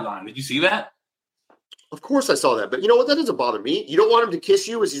sideline. Did you see that? Of course I saw that. But you know what? That doesn't bother me. You don't want him to kiss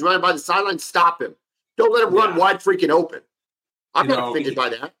you as he's running by the sideline. Stop him. Don't let him run wide freaking open. I'm not offended by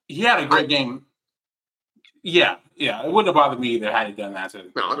that. He had a great game. Yeah. It wouldn't have bothered me either had he done that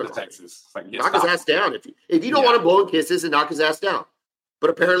to Texas. Like, knock his ass down. If you don't want him blowing kisses, and knock his ass down. But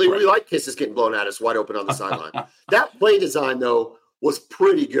apparently we like kisses getting blown at us wide open on the sideline. That play design, though, was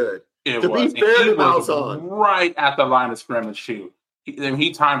pretty good. Be fair to Malzahn. Right at the line of scrimmage, too.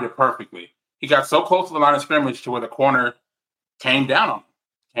 He timed it perfectly. He got so close to the line of scrimmage to where the corner came down on him.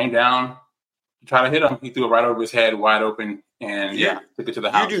 Came down, tried to hit him. He threw it right over his head, wide open, and took it to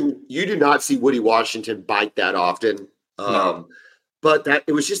the house. You do not see Woody Washington bite that often. No. But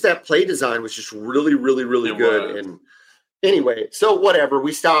it was just that play design was just really, really, really good. And anyway, so whatever.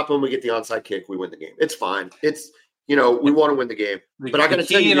 We stop him. We get the onside kick. We win the game. It's fine. It's, we want to win the game. But I got to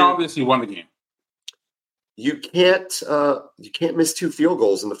tell you, in all this, you won the game. You can't miss 2 field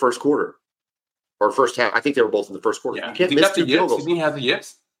goals in the first quarter. or first half. I think they were both in the first quarter. Yeah. You can't miss 2 field goals. He has the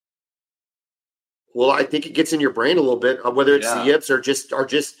yips. Well, I think it gets in your brain a little bit, whether it's the yips or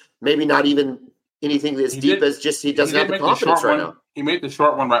just maybe not even anything as deep as just he doesn't have the confidence right now. He made the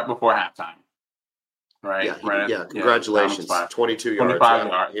short one right before halftime. Right. Yeah. Congratulations. 22 yards. 25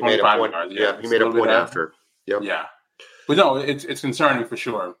 yards. He made a point. Yeah, he made a point after. Yep. Yeah. But no, it's concerning for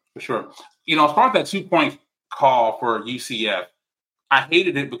sure. As far as that 2-point call for UCF, I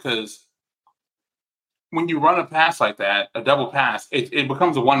hated it because when you run a pass like that, a double pass, it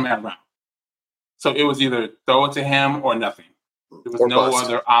becomes a one-man round. So it was either throw it to him or nothing. There was no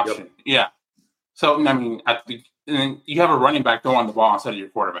other option. Yep. Yeah. So, I mean, and then you have a running back throwing the ball instead of your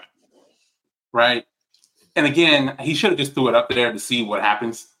quarterback. Right? And again, he should have just threw it up there to see what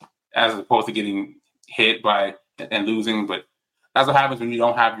happens as opposed to getting hit by and losing. But that's what happens when you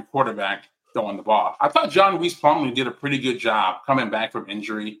don't have your quarterback throwing the ball. I thought John Reese Plumlee did a pretty good job coming back from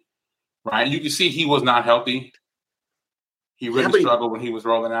injury. Right? You can see he was not healthy. He really struggled when he was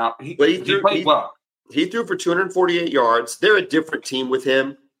rolling out. He played well. He threw for 248 yards. They're a different team with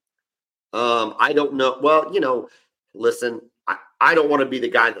him. I don't know. Well, listen, I don't want to be the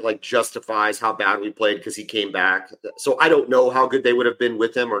guy that justifies how bad we played because he came back. So I don't know how good they would have been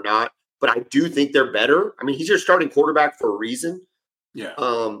with him or not. But I do think they're better. I mean, he's your starting quarterback for a reason. Yeah.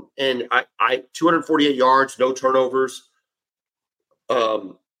 And I 248 yards, no turnovers.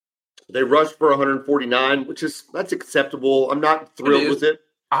 They rushed for 149, that's acceptable. I'm not thrilled with it.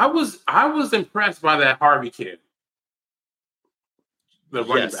 I was impressed by that Harvey kid, the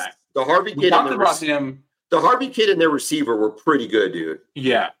running back. The Harvey kid The Harvey kid and their receiver were pretty good, dude.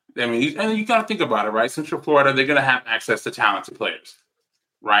 Yeah, I mean, and you got to think about it, right? Central Florida, they're going to have access to talented players,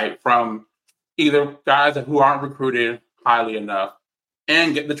 right? From either guys who aren't recruited highly enough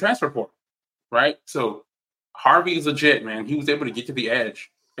and get the transfer portal, right? So Harvey is legit, man. He was able to get to the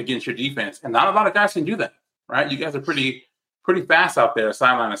edge against your defense, and not a lot of guys can do that, right? You guys are pretty fast out there,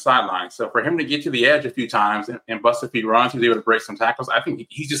 sideline to sideline. So for him to get to the edge a few times and bust a few runs, he's able to break some tackles. I think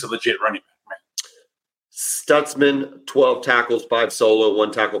he's just a legit running back, man. Stutzman, 12 tackles, 5 solo,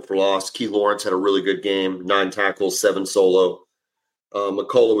 1 tackle for loss. Key Lawrence had a really good game, 9 tackles, 7 solo.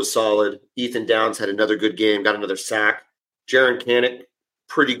 McCullough was solid. Ethan Downs had another good game, got another sack. Jaron Canick,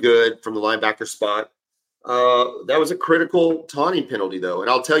 pretty good from the linebacker spot. That was a critical taunting penalty, though. And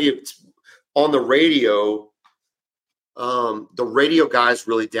I'll tell you, on the radio guys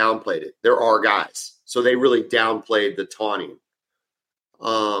really downplayed it. There are guys. So they really downplayed the taunting.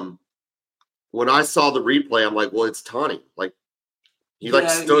 When I saw the replay, I'm like, well, it's taunting. He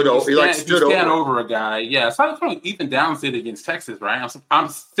stood over a guy. Yeah, it's like Ethan Downs did against Texas, right? I'm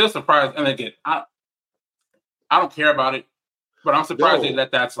still surprised. And again, I don't care about it, but I'm surprised they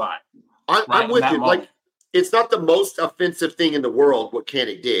let that slide. I'm with you. It's not the most offensive thing in the world what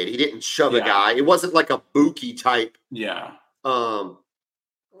Canick did. He didn't shove a guy. It wasn't like a Buki type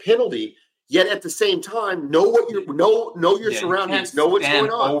penalty. Yet at the same time, know your surroundings, know what's going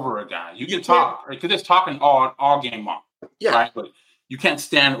on. Over a guy, you can talk because it's talking all game long. Yeah, right? But you can't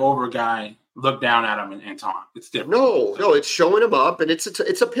stand over a guy, look down at him, and taunt. It's different. No, it's showing him up, and it's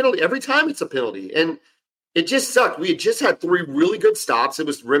a penalty every time. It's a penalty, and it just sucked. We had just had 3 really good stops. It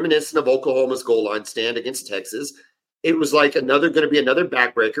was reminiscent of Oklahoma's goal line stand against Texas. It was like going to be another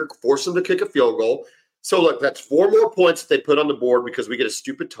backbreaker, force them to kick a field goal. So, look, that's 4 more points that they put on the board because we get a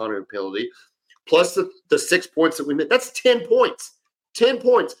stupid taunting penalty, plus the 6 points that we made. That's 10 points. 10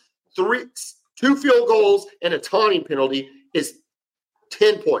 points. 2 field goals and a taunting penalty is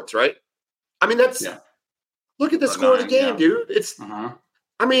 10 points, right? I mean, look at the score of the game, dude. It's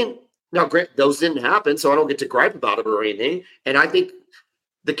I mean, now, those didn't happen, so I don't get to gripe about it or anything. And I think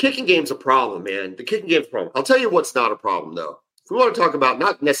the kicking game's a problem, man. The kicking game's a problem. I'll tell you what's not a problem, though. If we want to talk about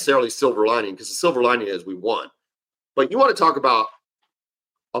not necessarily silver lining, because the silver lining is we won, but you want to talk about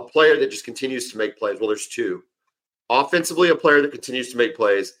a player that just continues to make plays. Well, there's 2. Offensively, a player that continues to make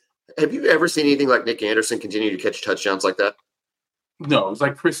plays. Have you ever seen anything like Nick Anderson continue to catch touchdowns like that? No, it was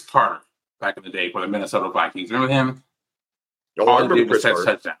like Chris Carter back in the day for the Minnesota Vikings. Remember him? Oh, all he did was catch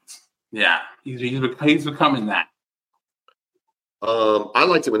touchdowns. Yeah, he's becoming that. I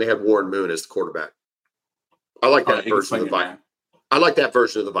liked it when they had Warren Moon as the quarterback. I like that version of the Vikings. I like that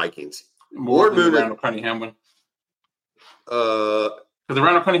version of the Vikings. Warren Moon, Randall Cunningham one. Because the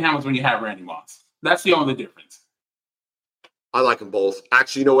Randall Cunningham was when you have Randy Moss. That's the only difference. I like them both.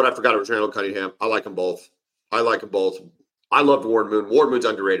 Actually, you know what? I forgot it was Randall Cunningham. I like them both. I loved Warren Moon. Warren Moon's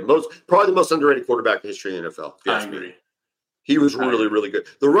underrated. Probably the most underrated quarterback in history in the NFL. I agree. He was really, really good.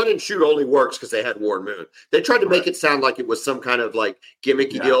 The run and shoot only works because they had Warren Moon. They tried to make it sound like it was some kind of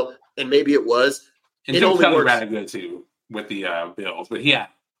gimmicky deal, and maybe it was. And Jim Kelly ran it good too with the Bills, but he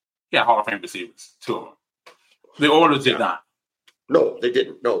He had Hall of Fame receivers, 2 of them. The Oilers did not. No, they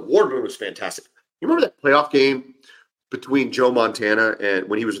didn't. No, Warren Moon was fantastic. You remember that playoff game between Joe Montana and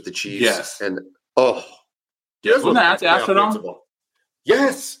when he was with the Chiefs? Yes. And wasn't that Astrodome?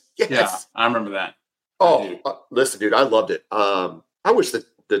 Yes. Yeah, I remember that. Listen, dude, I loved it. I wish that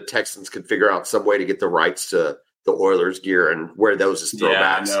the Texans could figure out some way to get the rights to the Oilers gear and wear those as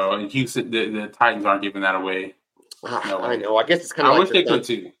throwbacks. Yeah, I know. And Houston, the Titans aren't giving that away. No I know. I guess it's kind of I like wish they could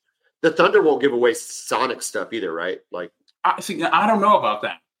too. The Thunder won't give away Sonic stuff either, right? Like, I don't know about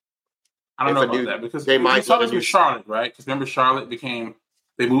that. Because they might. We saw this with Charlotte, right? Because remember, Charlotte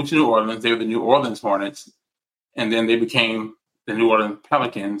they moved to New Orleans. They were the New Orleans Hornets, and then they became the New Orleans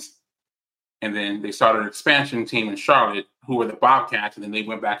Pelicans, and then they started an expansion team in Charlotte, who were the Bobcats, and then they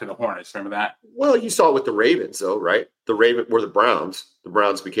went back to the Hornets. Remember that? Well, you saw it with the Ravens, though, right? The Ravens were the Browns. The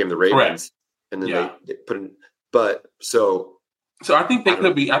Browns became the Ravens, correct. And then they put in. But so I think they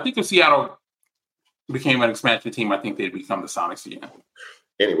could be. I think if Seattle became an expansion team, I think they'd become the Sonics again.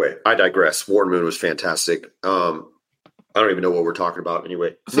 Anyway, I digress. Warren Moon was fantastic. I don't even know what we're talking about.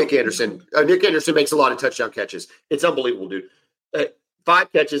 Anyway, Nick Anderson. Nick Anderson makes a lot of touchdown catches. It's unbelievable, dude.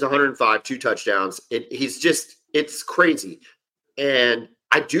 5 catches, 105, 2 touchdowns. It's crazy. And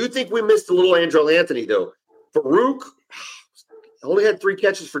I do think we missed a little Andrel Anthony, though. Farouk only had 3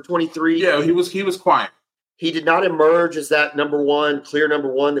 catches for 23. Yeah, he was quiet. He did not emerge as that clear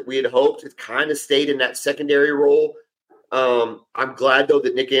number one that we had hoped. It kind of stayed in that secondary role. I'm glad, though,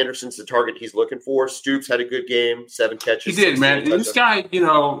 that Nick Anderson's the target he's looking for. Stoops had a good game, 7 catches. He did, man. This guy,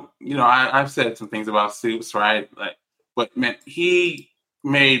 I've said some things about Stoops, right? But man, he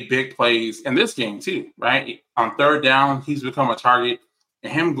made big plays in this game too, right? On 3rd down, he's become a target.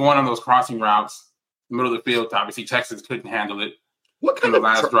 And him going on those crossing routes, in the middle of the field, obviously Texas couldn't handle it. The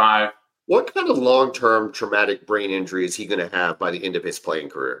last drive. What kind of long-term traumatic brain injury is he going to have by the end of his playing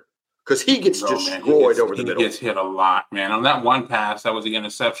career? Because he gets destroyed over the middle. He gets hit a lot, man. On that one pass, that was the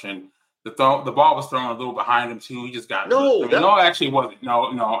interception. The ball was thrown a little behind him, too. He just got actually it wasn't.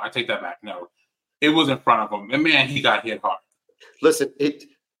 No, I take that back. No, it was in front of him. And, man, he got hit hard. Listen,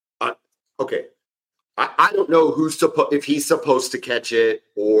 okay. I don't know if he's supposed to catch it,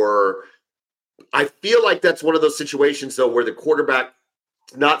 or I feel like that's one of those situations, though, where the quarterback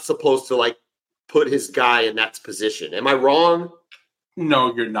is not supposed to, put his guy in that position. Am I wrong?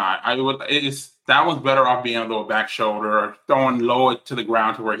 No, you're not. That one's better off being a little back shoulder or throwing low to the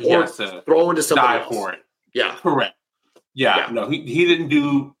ground to where he has to throw into somebody dive for it. Yeah. Correct. Yeah. No, he didn't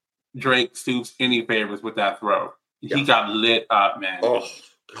do Drake Stoops any favors with that throw. Yeah. He got lit up, man. Oh,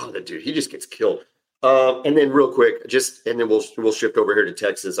 God, that dude. He just gets killed. And then real quick, and then we'll shift over here to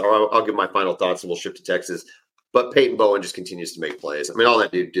Texas. I'll give my final thoughts and we'll shift to Texas. But Peyton Bowen just continues to make plays. I mean, all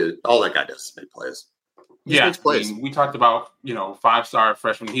that guy does is make plays. We talked about 5-star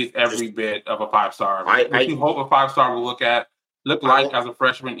freshman. He's every bit of a 5-star. You hope a 5-star will look like as a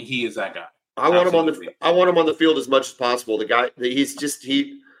freshman. He is that guy. I want him on the field as much as possible. The guy,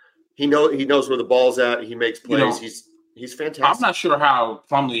 he knows where the ball's at. He makes plays. He's fantastic. I'm not sure how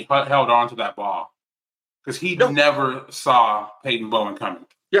Plumlee held on to that ball because he never saw Peyton Bowen coming.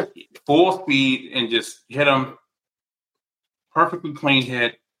 Yeah, full speed and just hit him. Perfectly clean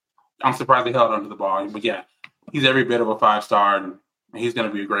hit. I'm surprised they held onto the ball. But, yeah, he's every bit of a 5-star, and he's going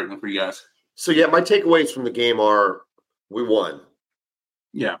to be a great one for you guys. So, yeah, my takeaways from the game are we won.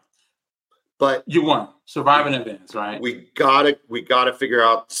 Yeah. But you won. Survive and advance, right? We gotta figure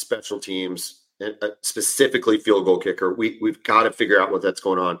out special teams, specifically field goal kicker. We've got to figure out what that's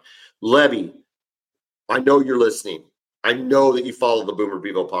going on. Levy, I know you're listening. I know that you follow the Boomer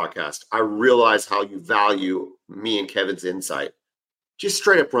Bevo podcast. I realize how you value me and Kevin's insight. Just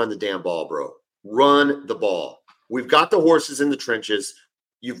straight up run the damn ball, bro. Run the ball. We've got the horses in the trenches.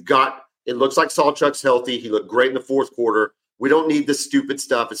 It looks like Sawchuk's healthy. He looked great in the 4th quarter. We don't need this stupid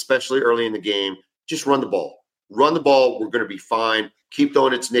stuff, especially early in the game. Just run the ball. Run the ball. We're going to be fine. Keep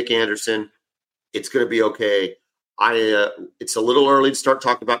throwing it to Nick Anderson. It's going to be okay. It's a little early to start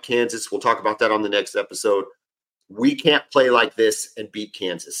talking about Kansas. We'll talk about that on the next episode. We can't play like this and beat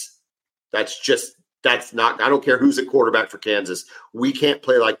Kansas. That's not, I don't care who's at quarterback for Kansas. We can't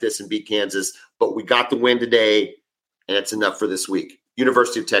play like this and beat Kansas, but we got the win today, and it's enough for this week.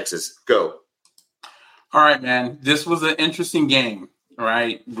 University of Texas, go. All right, man. This was an interesting game,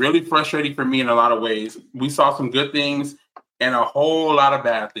 right? Really frustrating for me in a lot of ways. We saw some good things and a whole lot of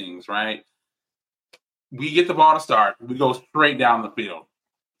bad things, right? We get the ball to start. We go straight down the field.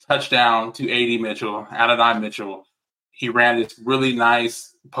 Touchdown to Adonai Mitchell. He ran this really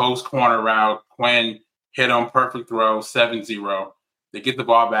nice post corner route. Quinn hit him, perfect throw, 7-0. They get the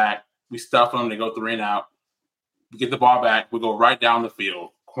ball back. We stuff them. They go 3 and out. We get the ball back. We go right down the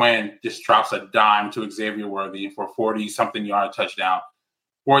field. Quinn just drops a dime to Xavier Worthy for 40-something yard touchdown.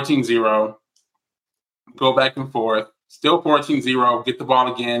 14-0. Go back and forth. Still 14-0. Get the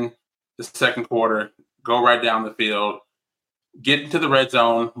ball again the second quarter. Go right down the field. Get into the red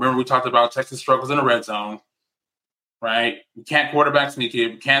zone. Remember, we talked about Texas struggles in the red zone, right? We can't quarterback sneak it.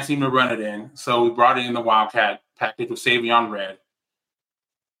 We can't seem to run it in. So we brought in the Wildcat package with Savion Red.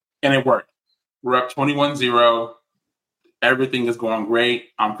 And it worked. We're up 21-0. Everything is going great.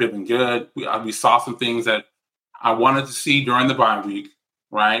 I'm feeling good. We saw some things that I wanted to see during the bye week,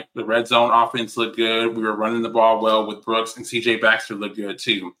 right? The red zone offense looked good. We were running the ball well with Brooks, and C.J. Baxter looked good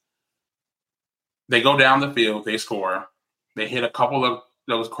too. They go down the field. They score. They hit a couple of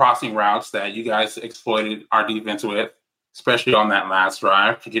those crossing routes that you guys exploited our defense with, especially on that last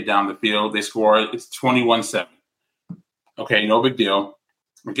drive to get down the field. They score. It's 21-7. Okay, no big deal.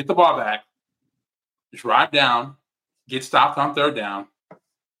 We get the ball back. Drive down. Get stopped on third down.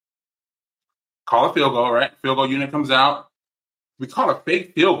 Call a field goal, right? Field goal unit comes out. We call a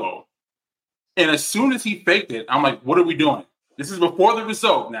fake field goal. And as soon as he faked it, I'm like, what are we doing? This is before the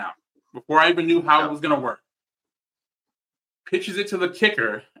result now. Before I even knew how it was going to work. Pitches it to the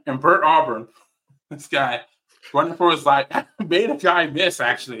kicker, and Bert Auburn, this guy, running for his life, made a guy miss,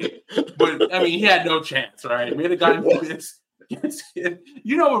 actually. But, I mean, he had no chance, right? Made a guy miss.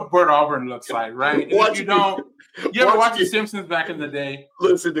 You know what Bert Auburn looks like, right? And if you don't, you ever watch The Simpsons back in the day?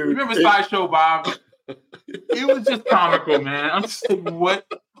 Listen, dude. You remember Sideshow Bob? It was just comical, man. I'm just like,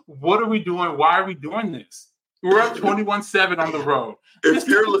 what are we doing? Why are we doing this? We're up 21-7 on the road. If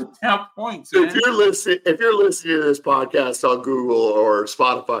you're points, man. if you're listening to this podcast on Google or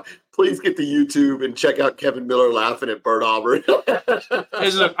Spotify, please get to YouTube and check out Kevin Miller laughing at Bert Auburn.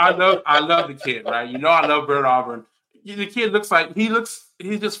 Hey, look, I love the kid, right? You know I love Bert Auburn. The kid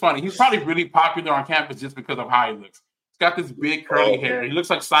he's just funny. He's probably really popular on campus just because of how he looks. He's got this big curly hair. He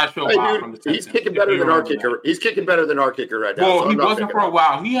looks like Sideshow Bob from the Simpsons. He's kicking better than our kicker. He's kicking better than our kicker right now. Well, he wasn't for a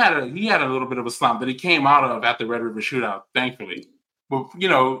while. He had a little bit of a slump that he came out of at the Red River Shootout, thankfully. But,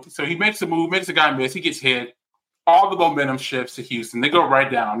 so he makes a move, makes a guy miss. He gets hit. All the momentum shifts to Houston. They go right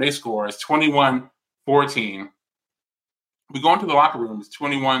down. They score. It's 21-14. We go into the locker room. It's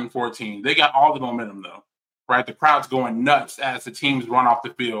 21-14. They got all the momentum, though, right? The crowd's going nuts as the teams run off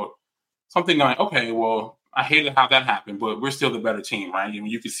the field. Something like, okay, well, I hated how that happened, but we're still the better team, right? I mean,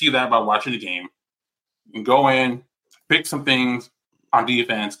 you can see that by watching the game. You can go in, pick some things on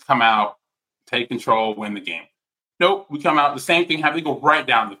defense, come out, take control, win the game. Nope, we come out, the same thing happened. They go right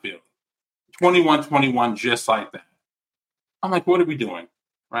down the field. 21-21, just like that. I'm like, what are we doing?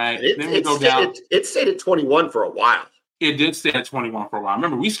 Right? Then we go down. It stayed at 21 for a while. It did stay at 21 for a while.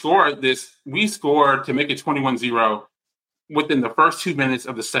 Remember, we scored to make it 21-0 within the first 2 minutes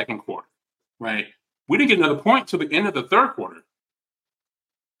of the second quarter, right? We didn't get another point till the end of the third quarter.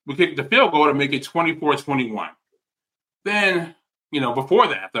 We kicked the field goal to make it 24-21. Then, before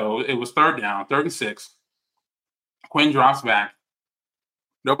that, though, it was third down, 3rd and 6. Quinn drops back.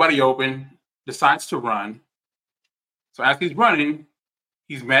 Nobody open. Decides to run. So as he's running,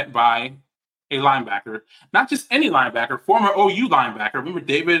 he's met by a linebacker. Not just any linebacker, former OU linebacker. Remember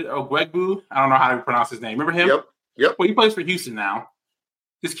David Ogwegbu? I don't know how to pronounce his name. Remember him? Yep. Well, he plays for Houston now.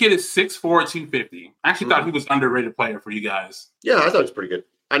 This kid is 6'4", 250. I actually thought he was an underrated player for you guys. Yeah, I thought he was pretty good.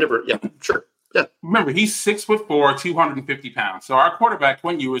 Sure. Yeah. Remember, he's 6'4", 250 pounds. So our quarterback,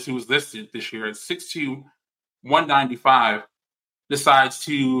 Quinn Ewers, who was listed this year at 6'2", 195, decides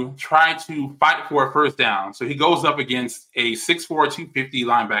to try to fight for a first down. So he goes up against a 6'4", 250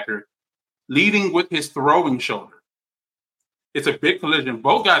 linebacker, leading with his throwing shoulder. It's a big collision.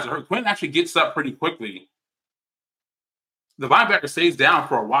 Both guys are hurt. Quinn actually gets up pretty quickly. The linebacker stays down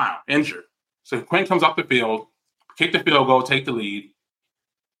for a while, injured. So Quinn comes off the field, kick the field goal, take the lead.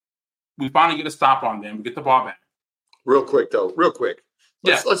 We finally get a stop on them, get the ball back. Real quick.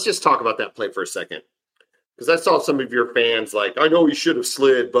 Let's just talk about that play for a second. Because I saw some of your fans like, I know he should have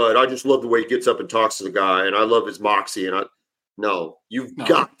slid, but I just love the way he gets up and talks to the guy, and I love his moxie. And you've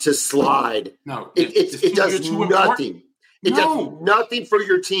got to slide. No, it does nothing. It does nothing for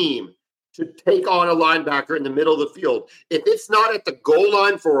your team to take on a linebacker in the middle of the field. If it's not at the goal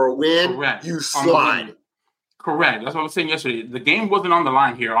line for a win, correct, you slide. Correct. That's what I was saying yesterday. The game wasn't on the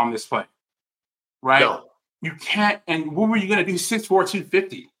line here on this play, right? No. You can't. And what were you going to do? 6'4",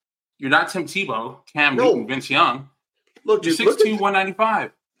 250. You're not Tim Tebow, Cam Newton, Vince Young. Look, dude, you're 6'2",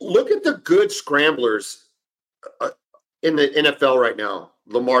 195. Look at the good scramblers in the NFL right now.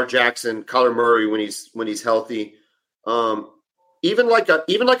 Lamar Jackson, Kyler Murray when he's healthy. Even like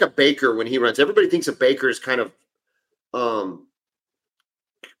a Baker when he runs. Everybody thinks a Baker is kind of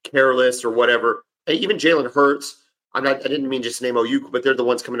careless or whatever. And even Jalen Hurts. I didn't mean just name OU, but they're the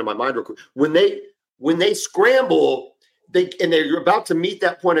ones coming to my mind real quick. When they scramble, they're about to meet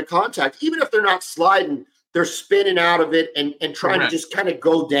that point of contact, even if they're not sliding, they're spinning out of it and trying to just kind of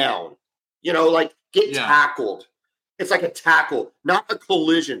go down, like get tackled. It's like a tackle, not a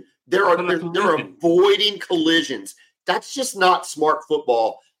collision. They're avoiding collisions. That's just not smart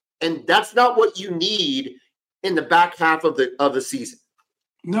football. And that's not what you need in the back half of the season.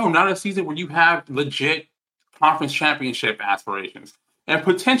 No, not a season where you have legit conference championship aspirations and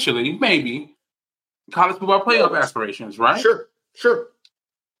potentially, maybe, college football playoff aspirations, right? Sure.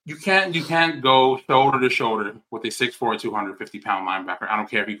 You can't go shoulder to shoulder with a 6'4", 250-pound linebacker. I don't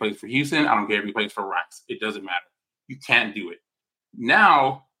care if he plays for Houston. I don't care if he plays for Rice. It doesn't matter. You can't do it.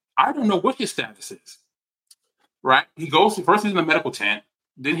 Now, I don't know what his status is, right? He goes to first he's in the medical tent.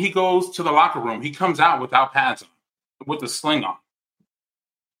 Then he goes to the locker room. He comes out without pads on, with a sling on,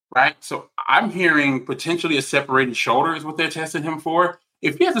 right? So I'm hearing potentially a separated shoulder is what they're testing him for.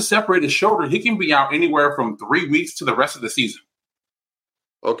 If he has a separated shoulder, he can be out anywhere from 3 weeks to the rest of the season.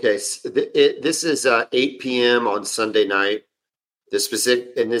 Okay, so this is 8 p.m. on Sunday night. This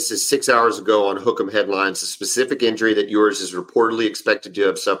is 6 hours ago on Hook'em Headlines. The specific injury that yours is reportedly expected to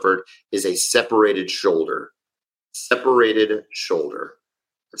have suffered is a separated shoulder. Separated shoulder.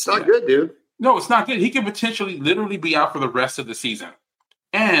 It's not good, dude. No, it's not good. He could potentially literally be out for the rest of the season.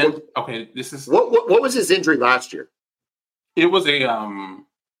 And this is what was his injury last year? It was I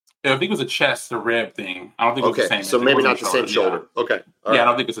think it was a chest or rib thing. I don't think it was the same. So maybe not the same shoulder. Yeah. Okay. I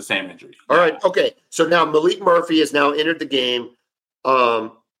don't think it's the same injury. All right. Okay. So now Malik Murphy has now entered the game.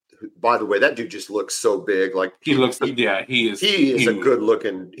 By the way, that dude just looks so big. Like he is. He's a good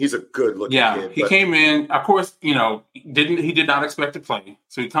looking kid. He came in. Of course, he did not expect to play.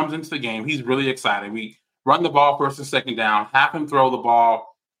 So he comes into the game. He's really excited. We run the ball first and second down. Have him throw the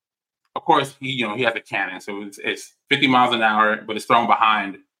ball. Of course, he has a cannon, so it's 50 miles an hour, but it's thrown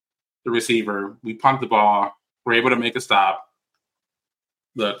behind the receiver. We punt the ball. We're able to make a stop.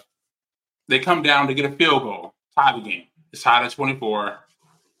 Look, they come down to get a field goal, tie the game. It's tied at 24.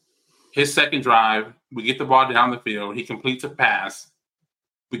 His second drive, we get the ball down the field. He completes a pass.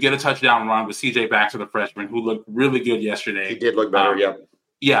 We get a touchdown run with C.J. Baxter, the freshman, who looked really good yesterday. He did look better,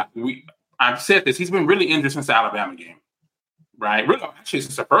 Yeah, I've said this. He's been really injured since the Alabama game, right? Really, actually,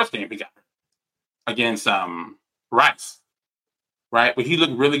 since the first game he got against Rice, right? But he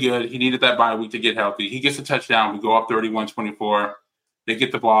looked really good. He needed that bye week to get healthy. He gets a touchdown. We go up 31-24. They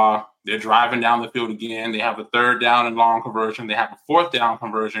get the ball. They're driving down the field again. They have a third down and long conversion. They have a fourth down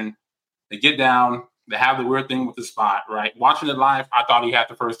conversion. They get down. They have the weird thing with the spot, right? Watching it live, I thought he had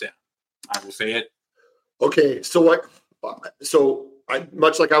the first down. I will say it. Okay,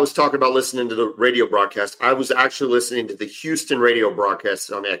 much like I was talking about listening to the radio broadcast, I was actually listening to the Houston radio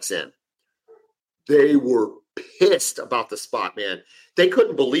broadcast on XN. They were pissed about the spot, man. They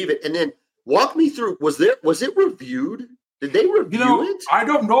couldn't believe it. And then walk me through, was it reviewed? Did they review it? I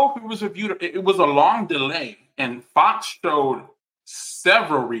don't know if it was reviewed. It was a long delay, and Fox showed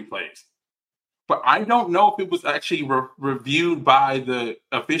several replays. But I don't know if it was actually reviewed by the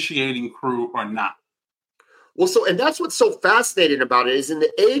officiating crew or not. Well, and that's what's so fascinating about it is in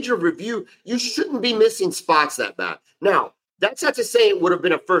the age of review, you shouldn't be missing spots that bad. Now, that's not to say it would have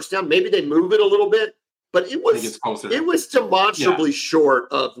been a first down. Maybe they move it a little bit, but it was demonstrably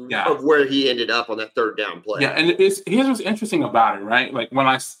short of where he ended up on that third down play. Yeah, and here's what's interesting about it, right? Like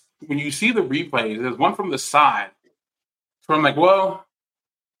when you see the replays, there's one from the side. So I'm like, well,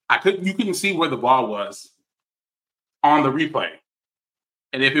 you couldn't see where the ball was on the replay,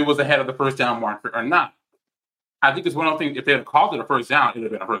 and if it was ahead of the first down marker or not. I think it's one of the things. If they had called it a first down, it would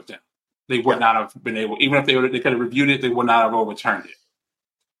have been a first down. They would not have been able, even if they could have reviewed it, they would not have overturned it.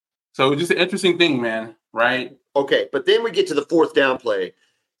 So it's just an interesting thing, man. Right? Okay, but then we get to the fourth down play,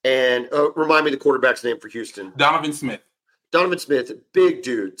 and remind me the quarterback's name for Houston. Donovan Smith, big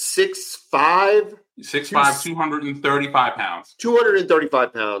dude, 6'5", 235 pounds.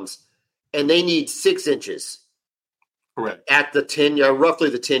 235 pounds, and they need 6 inches. Correct. At the 10-yard,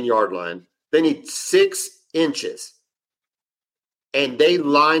 roughly the 10-yard line. They need 6 inches. And they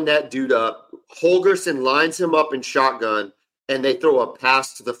line that dude up. Holgerson lines him up in shotgun, and they throw a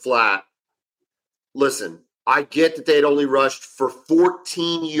pass to the flat. Listen, I get that they had only rushed for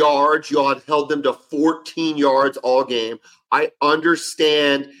 14 yards. Y'all had held them to 14 yards all game. I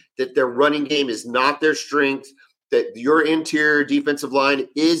understand that their running game is not their strength, that your interior defensive line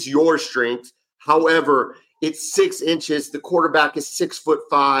is your strength. However, it's 6 inches. The quarterback is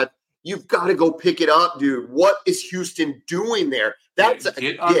 6'5". You've got to go pick it up, dude. What is Houston doing there? Get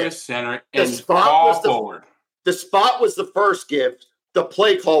under center and fall forward. The spot was the first gift. The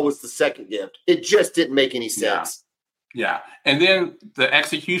play call was the second gift. It just didn't make any sense. Yeah. And then the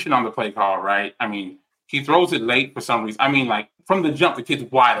execution on the play call, right? I mean, he throws it late for some reason. I mean, like from the jump, the kid's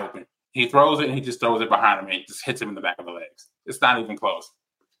wide open. He throws it and he just throws it behind him and it just hits him in the back of the legs. It's not even close.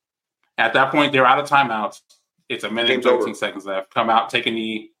 At that point, they're out of timeouts. It's a minute and 13 seconds left. Come out, take a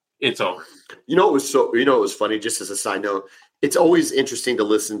knee. It's over. It was funny, just as a side note, it's always interesting to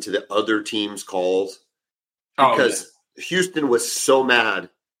listen to the other team's calls because Houston was so mad.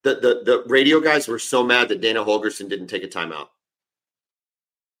 The radio guys were so mad that Dana Holgorsen didn't take a timeout.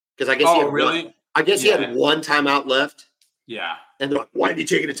 Because I guess he had one timeout left. Yeah. And they're like, why did he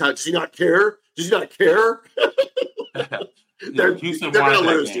take it a time? Does he not care? Does he not care? They're going to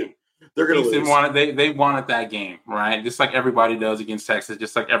lose, dude. They're going to lose. They wanted that game, right? Just like everybody does against Texas,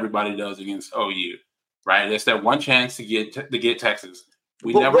 just like everybody does against OU, right? It's that one chance to get Texas.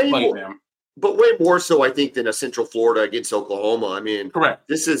 We never played them. But way more so, I think, than a Central Florida against Oklahoma. I mean, correct.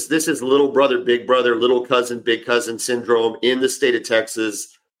 This is little brother, big brother, little cousin, big cousin syndrome in the state of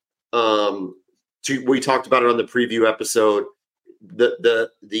Texas. We talked about it on the preview episode. The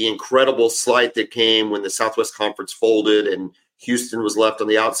incredible slight that came when the Southwest Conference folded and Houston was left on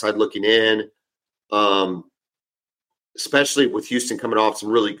the outside looking in. Especially with Houston coming off some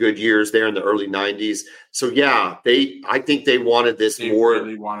really good years there in the early 90s. So, yeah, I think they wanted this more. They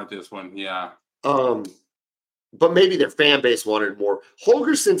really wanted this one, yeah. But maybe their fan base wanted more.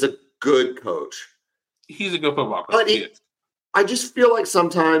 Holgorsen's a good coach. He's a good football coach. But I just feel like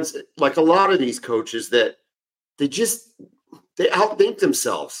sometimes, like a lot of these coaches, that they outthink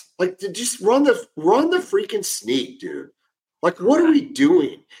themselves. Like, to just run the freaking sneak, dude. Like, what are we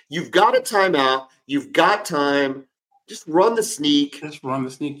doing? You've got a timeout. You've got time. Just run the sneak.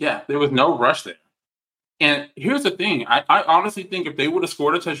 Yeah, there was no rush there. And here's the thing. I honestly think if they would have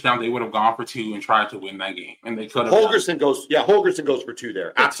scored a touchdown, they would have gone for 2 and tried to win that game. And they could have. Holgorsen goes for 2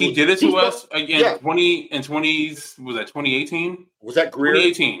 there. Absolutely. He did it to us again 2018? Was that Greer?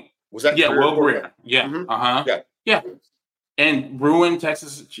 2018. Was that Greer? Will Greer. Yeah. Mm-hmm. Yeah. And ruined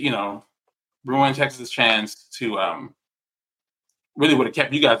Texas, chance to really would have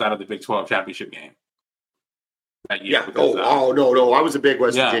kept you guys out of the Big 12 championship game. Yeah. No. I was a big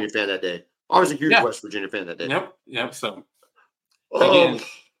West Virginia fan that day. I was a huge West Virginia fan that day. Yep. So, again,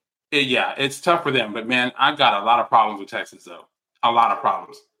 it's tough for them. But, man, I got a lot of problems with Texas, though. A lot of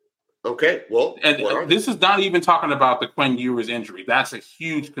problems. Okay. Well, and this is not even talking about the Quinn Ewers injury. That's a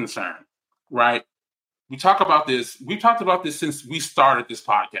huge concern, right? We talked about this since we started this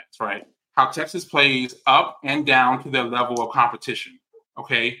podcast, right? How Texas plays up and down to their level of competition,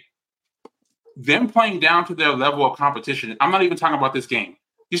 okay? Them playing down to their level of competition, I'm not even talking about this game.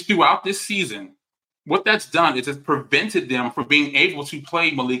 Just throughout this season, what that's done is it's prevented them from being able to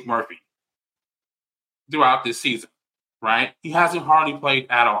play Malik Murphy throughout this season, right? He hasn't hardly played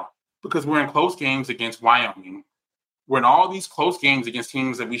at all because we're in close games against Wyoming. We're in all these close games against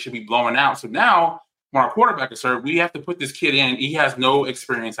teams that we should be blowing out. So now, when our quarterback is hurt, we have to put this kid in. He has no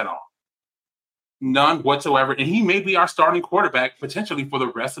experience at all. None whatsoever. And he may be our starting quarterback potentially for the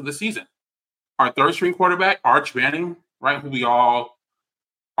rest of the season. Our third-string quarterback, Arch Manning, right, who we all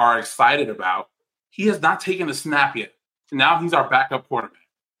are excited about, he has not taken a snap yet. Now he's our backup quarterback.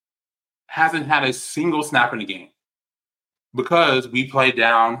 Hasn't had a single snap in the game because we play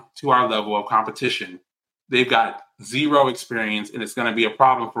down to our level of competition. They've got zero experience, and it's going to be a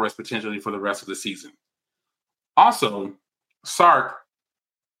problem for us potentially for the rest of the season. Also, Sark,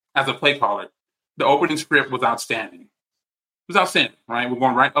 as a play caller, the opening script was outstanding. It was outstanding, right? We're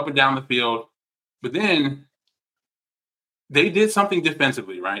going right up and down the field. But then they did something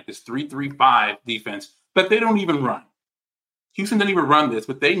defensively, right? This 3-3-5 defense, but they don't even run. Houston didn't even run this,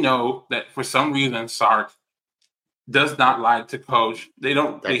 but they know that for some reason Sark does not like to coach. They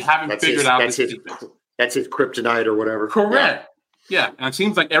haven't figured out this defense. That's his kryptonite or whatever. Correct. Yeah. And it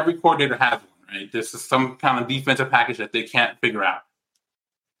seems like every coordinator has one, right? This is some kind of defensive package that they can't figure out.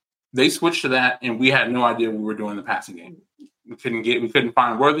 They switched to that, and we had no idea what we were doing in the passing game. We couldn't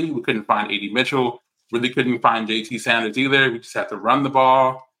find Worthy. We couldn't find A.D. Mitchell. Really couldn't find J.T. Sanders either. We just had to run the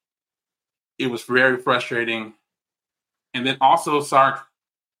ball. It was very frustrating. And then also Sark,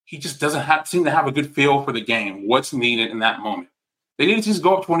 he just doesn't seem to have a good feel for the game, what's needed in that moment. They needed to just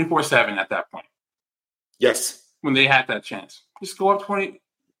go up 24-7 at that point. Yes. When they had that chance. Just go up 24-7.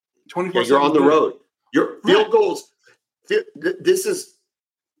 Yeah, you're on the road. Your field goals. This is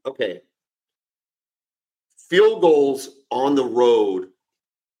 – okay. Field goals on the road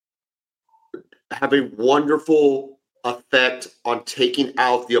have a wonderful effect on taking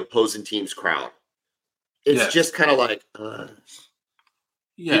out the opposing team's crowd. It's just kind of like,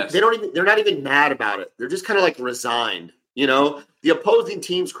 yes. They're not even mad about it. They're just kind of like resigned. The opposing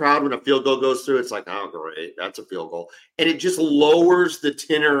team's crowd, when a field goal goes through, it's like, oh, great, that's a field goal. And it just lowers the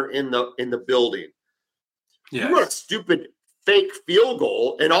tenor in the building. Yes. You run a stupid fake field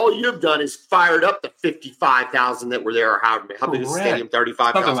goal, and all you've done is fired up the 55,000 that were there, or how big is the stadium,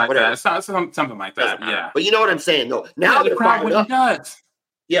 35,000, something like whatever. That. Something like that, yeah. But you know what I'm saying, though. Now the crowd went nuts.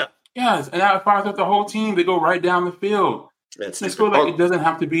 Yeah. Yes, and that fires up the whole team. They go right down the field. It's like it doesn't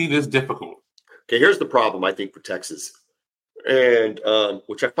have to be this difficult. Okay, here's the problem, I think, for Texas, and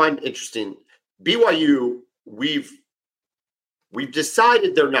which I find interesting. BYU, we've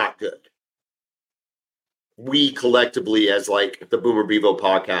decided they're not good. We collectively, as like the Boomer Bevo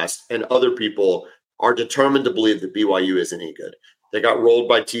Podcast and other people, are determined to believe that BYU isn't any good. They got rolled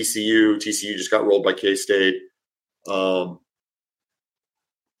by TCU. TCU just got rolled by K-State.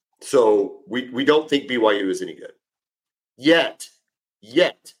 So we don't think BYU is any good. Yet,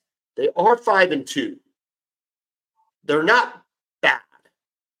 they are 5-2. They're not bad.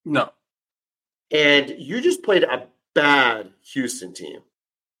 No. And you just played a bad Houston team.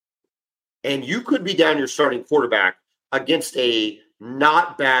 And you could be down your starting quarterback against a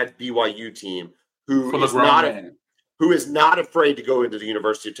not bad BYU team who is not afraid to go into the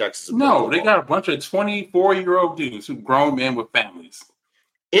University of Texas. No, they got a bunch of 24-year-old dudes who grown men with families.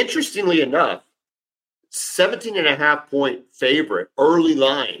 Interestingly enough, 17.5-point favorite early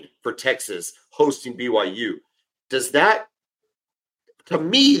line for Texas hosting BYU. To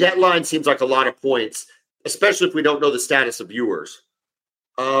me, that line seems like a lot of points, especially if we don't know the status of viewers.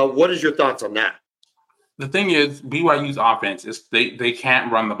 What is your thoughts on that? The thing is, BYU's offense is they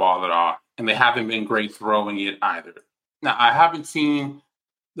can't run the ball at all, and they haven't been great throwing it either. Now, I haven't seen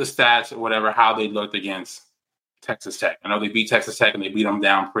the stats or whatever, how they looked against Texas Tech. I know they beat Texas Tech, and they beat them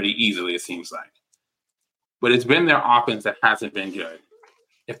down pretty easily, it seems like. But it's been their offense that hasn't been good.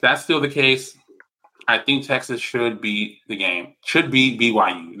 If that's still the case, I think Texas should beat the game. Should beat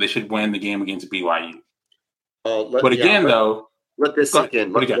BYU. They should win the game against BYU. Let this sink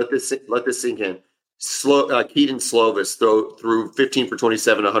in. Let this sink in. Keaton Slovis threw 15 for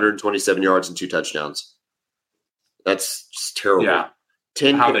 27, 127 yards and 2 touchdowns. That's just terrible. Yeah.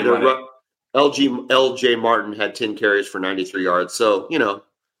 LJ Martin had 10 carries for 93 yards. So,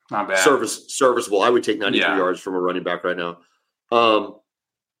 not bad. Serviceable. I would take 93 yards from a running back right now.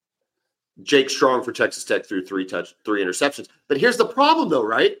 Jake Strong for Texas Tech threw 3 interceptions. But here's the problem, though,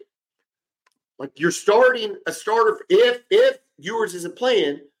 right? Like, you're starting a starter. If Ewers isn't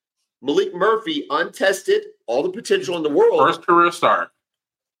playing, Malik Murphy, untested, all the potential in the world. First career start.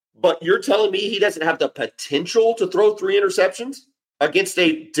 But you're telling me he doesn't have the potential to throw 3 interceptions against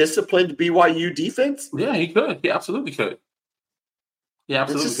a disciplined BYU defense? Yeah, he could. He absolutely could.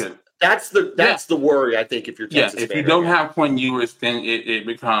 Could. That's the worry, I think, if you're Texas fan. If you don't have Quinn Ewers, then it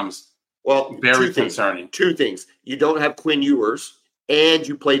becomes very concerning. 2 things. You don't have Quinn Ewers, and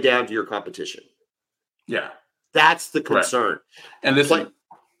you play down to your competition. Yeah. That's the concern. Right. And go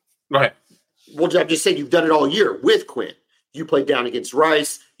ahead. Well, I'm just saying you've done it all year with Quinn. You played down against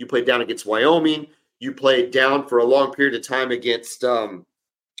Rice. You played down against Wyoming. You played down for a long period of time against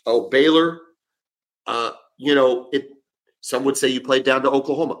Baylor. Some would say you played down to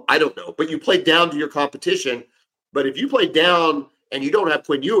Oklahoma. I don't know. But you played down to your competition. But if you play down and you don't have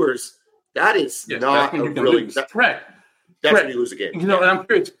Quinn Ewers, that is not a really – correct. That's when you lose a game. And I'm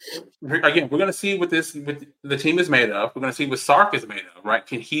curious. Again, we're going to see what the team is made of. We're going to see what Sark is made of, right?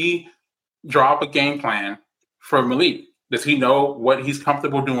 Can he draw up a game plan for Malik? Does he know what he's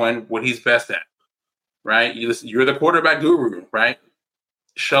comfortable doing, what he's best at, right? You're the quarterback guru, right?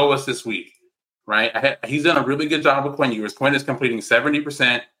 Show us this week, right? He's done a really good job with Quinn Ewers. Quinn is completing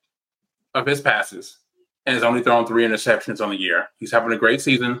 70% of his passes and has only thrown 3 interceptions on the year. He's having a great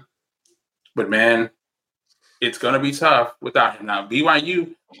season, but, man, it's going to be tough without him. Now,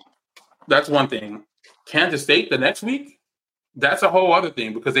 BYU, that's one thing. Kansas State the next week, that's a whole other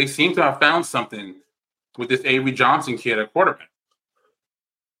thing because they seem to have found something with this Avery Johnson kid at quarterback.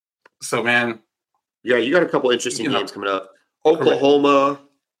 So, man. Yeah, you got a couple interesting games coming up. Oklahoma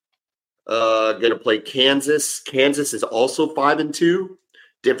going to play Kansas. Kansas is also 5-2.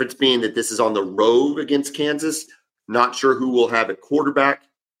 Difference being that this is on the road against Kansas. Not sure who will have a quarterback.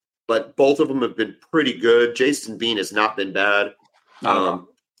 But both of them have been pretty good. Jason Bean has not been bad.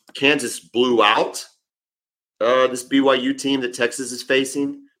 Kansas blew out this BYU team that Texas is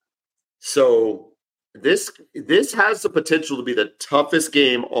facing. So this has the potential to be the toughest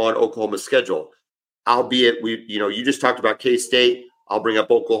game on Oklahoma's schedule. Albeit, you just talked about K-State. I'll bring up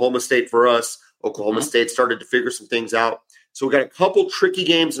Oklahoma State for us. Oklahoma State started to figure some things out. So we got a couple tricky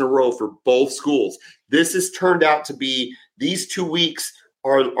games in a row for both schools. This has turned out to be these 2 weeks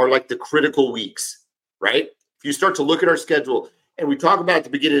are like the critical weeks, right? if you start to look at our schedule, and we talk about at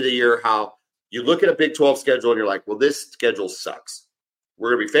the beginning of the year how you look at a Big 12 schedule and you're like, well, this schedule sucks.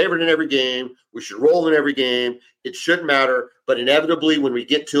 We're going to be favored in every game. We should roll in every game. It shouldn't matter. But inevitably, when we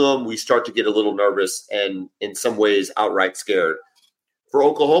get to them, we start to get a little nervous and in some ways outright scared. For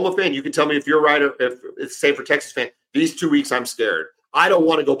Oklahoma fan, you can tell me if you're right or if it's the same for Texas fan. These 2 weeks, I'm scared. I don't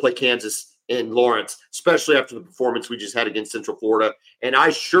want to go play Kansas in Lawrence, especially after the performance we just had against Central Florida. And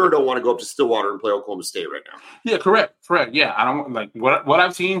I sure don't want to go up to Stillwater and play Oklahoma State right now. Yeah, correct. Yeah, I don't like what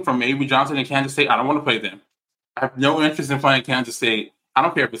I've seen from Avery Johnson in Kansas State. I don't want to play them. I have no interest in playing Kansas State. I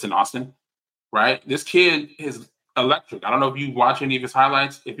don't care if it's in Austin, right? This kid is electric. I don't know if you watch any of his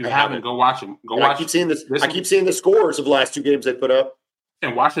highlights. If you haven't, go watch him. I keep seeing this. I keep seeing the scores of the last 2 games they put up.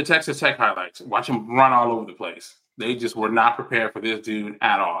 And watch the Texas Tech highlights. Watch him run all over the place. They just were not prepared for this dude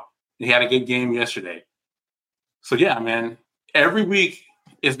at all. He had a good game yesterday. So, yeah, man, every week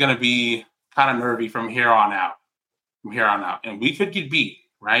is going to be kind of nervy from here on out. And we could get beat,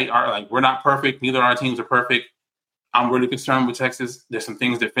 right? We're not perfect. Neither of our teams are perfect. I'm really concerned with Texas. There's some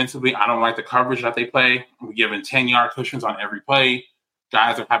things defensively. I don't like the coverage that they play. We're giving 10-yard cushions on every play.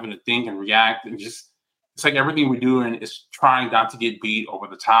 Guys are having to think and react. And just it's like everything we're doing is trying not to get beat over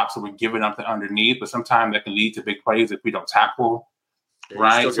the top. So we're giving up the underneath. But sometimes that can lead to big plays if we don't tackle.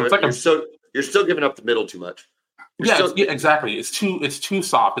 Right? You're still giving up the middle too much. Yeah, exactly. It's too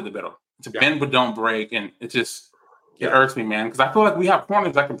soft in the middle. It's a bend but don't break. And it irks me, man, because I feel like we have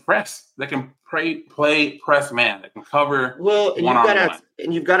corners that can press, that can play press man, that can cover. Well,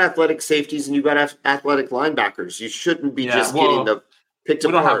 and you've got athletic safeties and you've got athletic linebackers. You shouldn't be getting the picked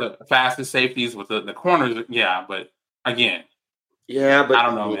apart. We don't have the fastest safeties with the corners. Yeah, but again, but I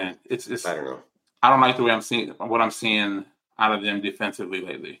don't know, man. It's I don't know. I don't like the way I'm seeing out of them defensively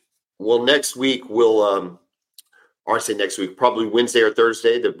lately. Well, next week probably Wednesday or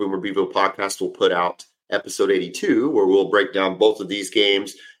Thursday, the Boomer Bevo podcast will put out episode 82, where we'll break down both of these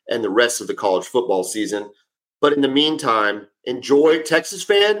games and the rest of the college football season. But in the meantime, enjoy, Texas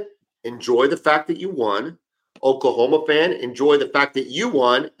fan, enjoy the fact that you won. Oklahoma fan, enjoy the fact that you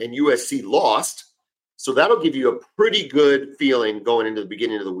won and USC lost. So that'll give you a pretty good feeling going into the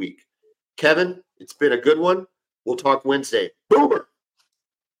beginning of the week. Kevin, it's been a good one. We'll talk Wednesday. Boomer.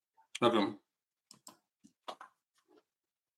 Welcome.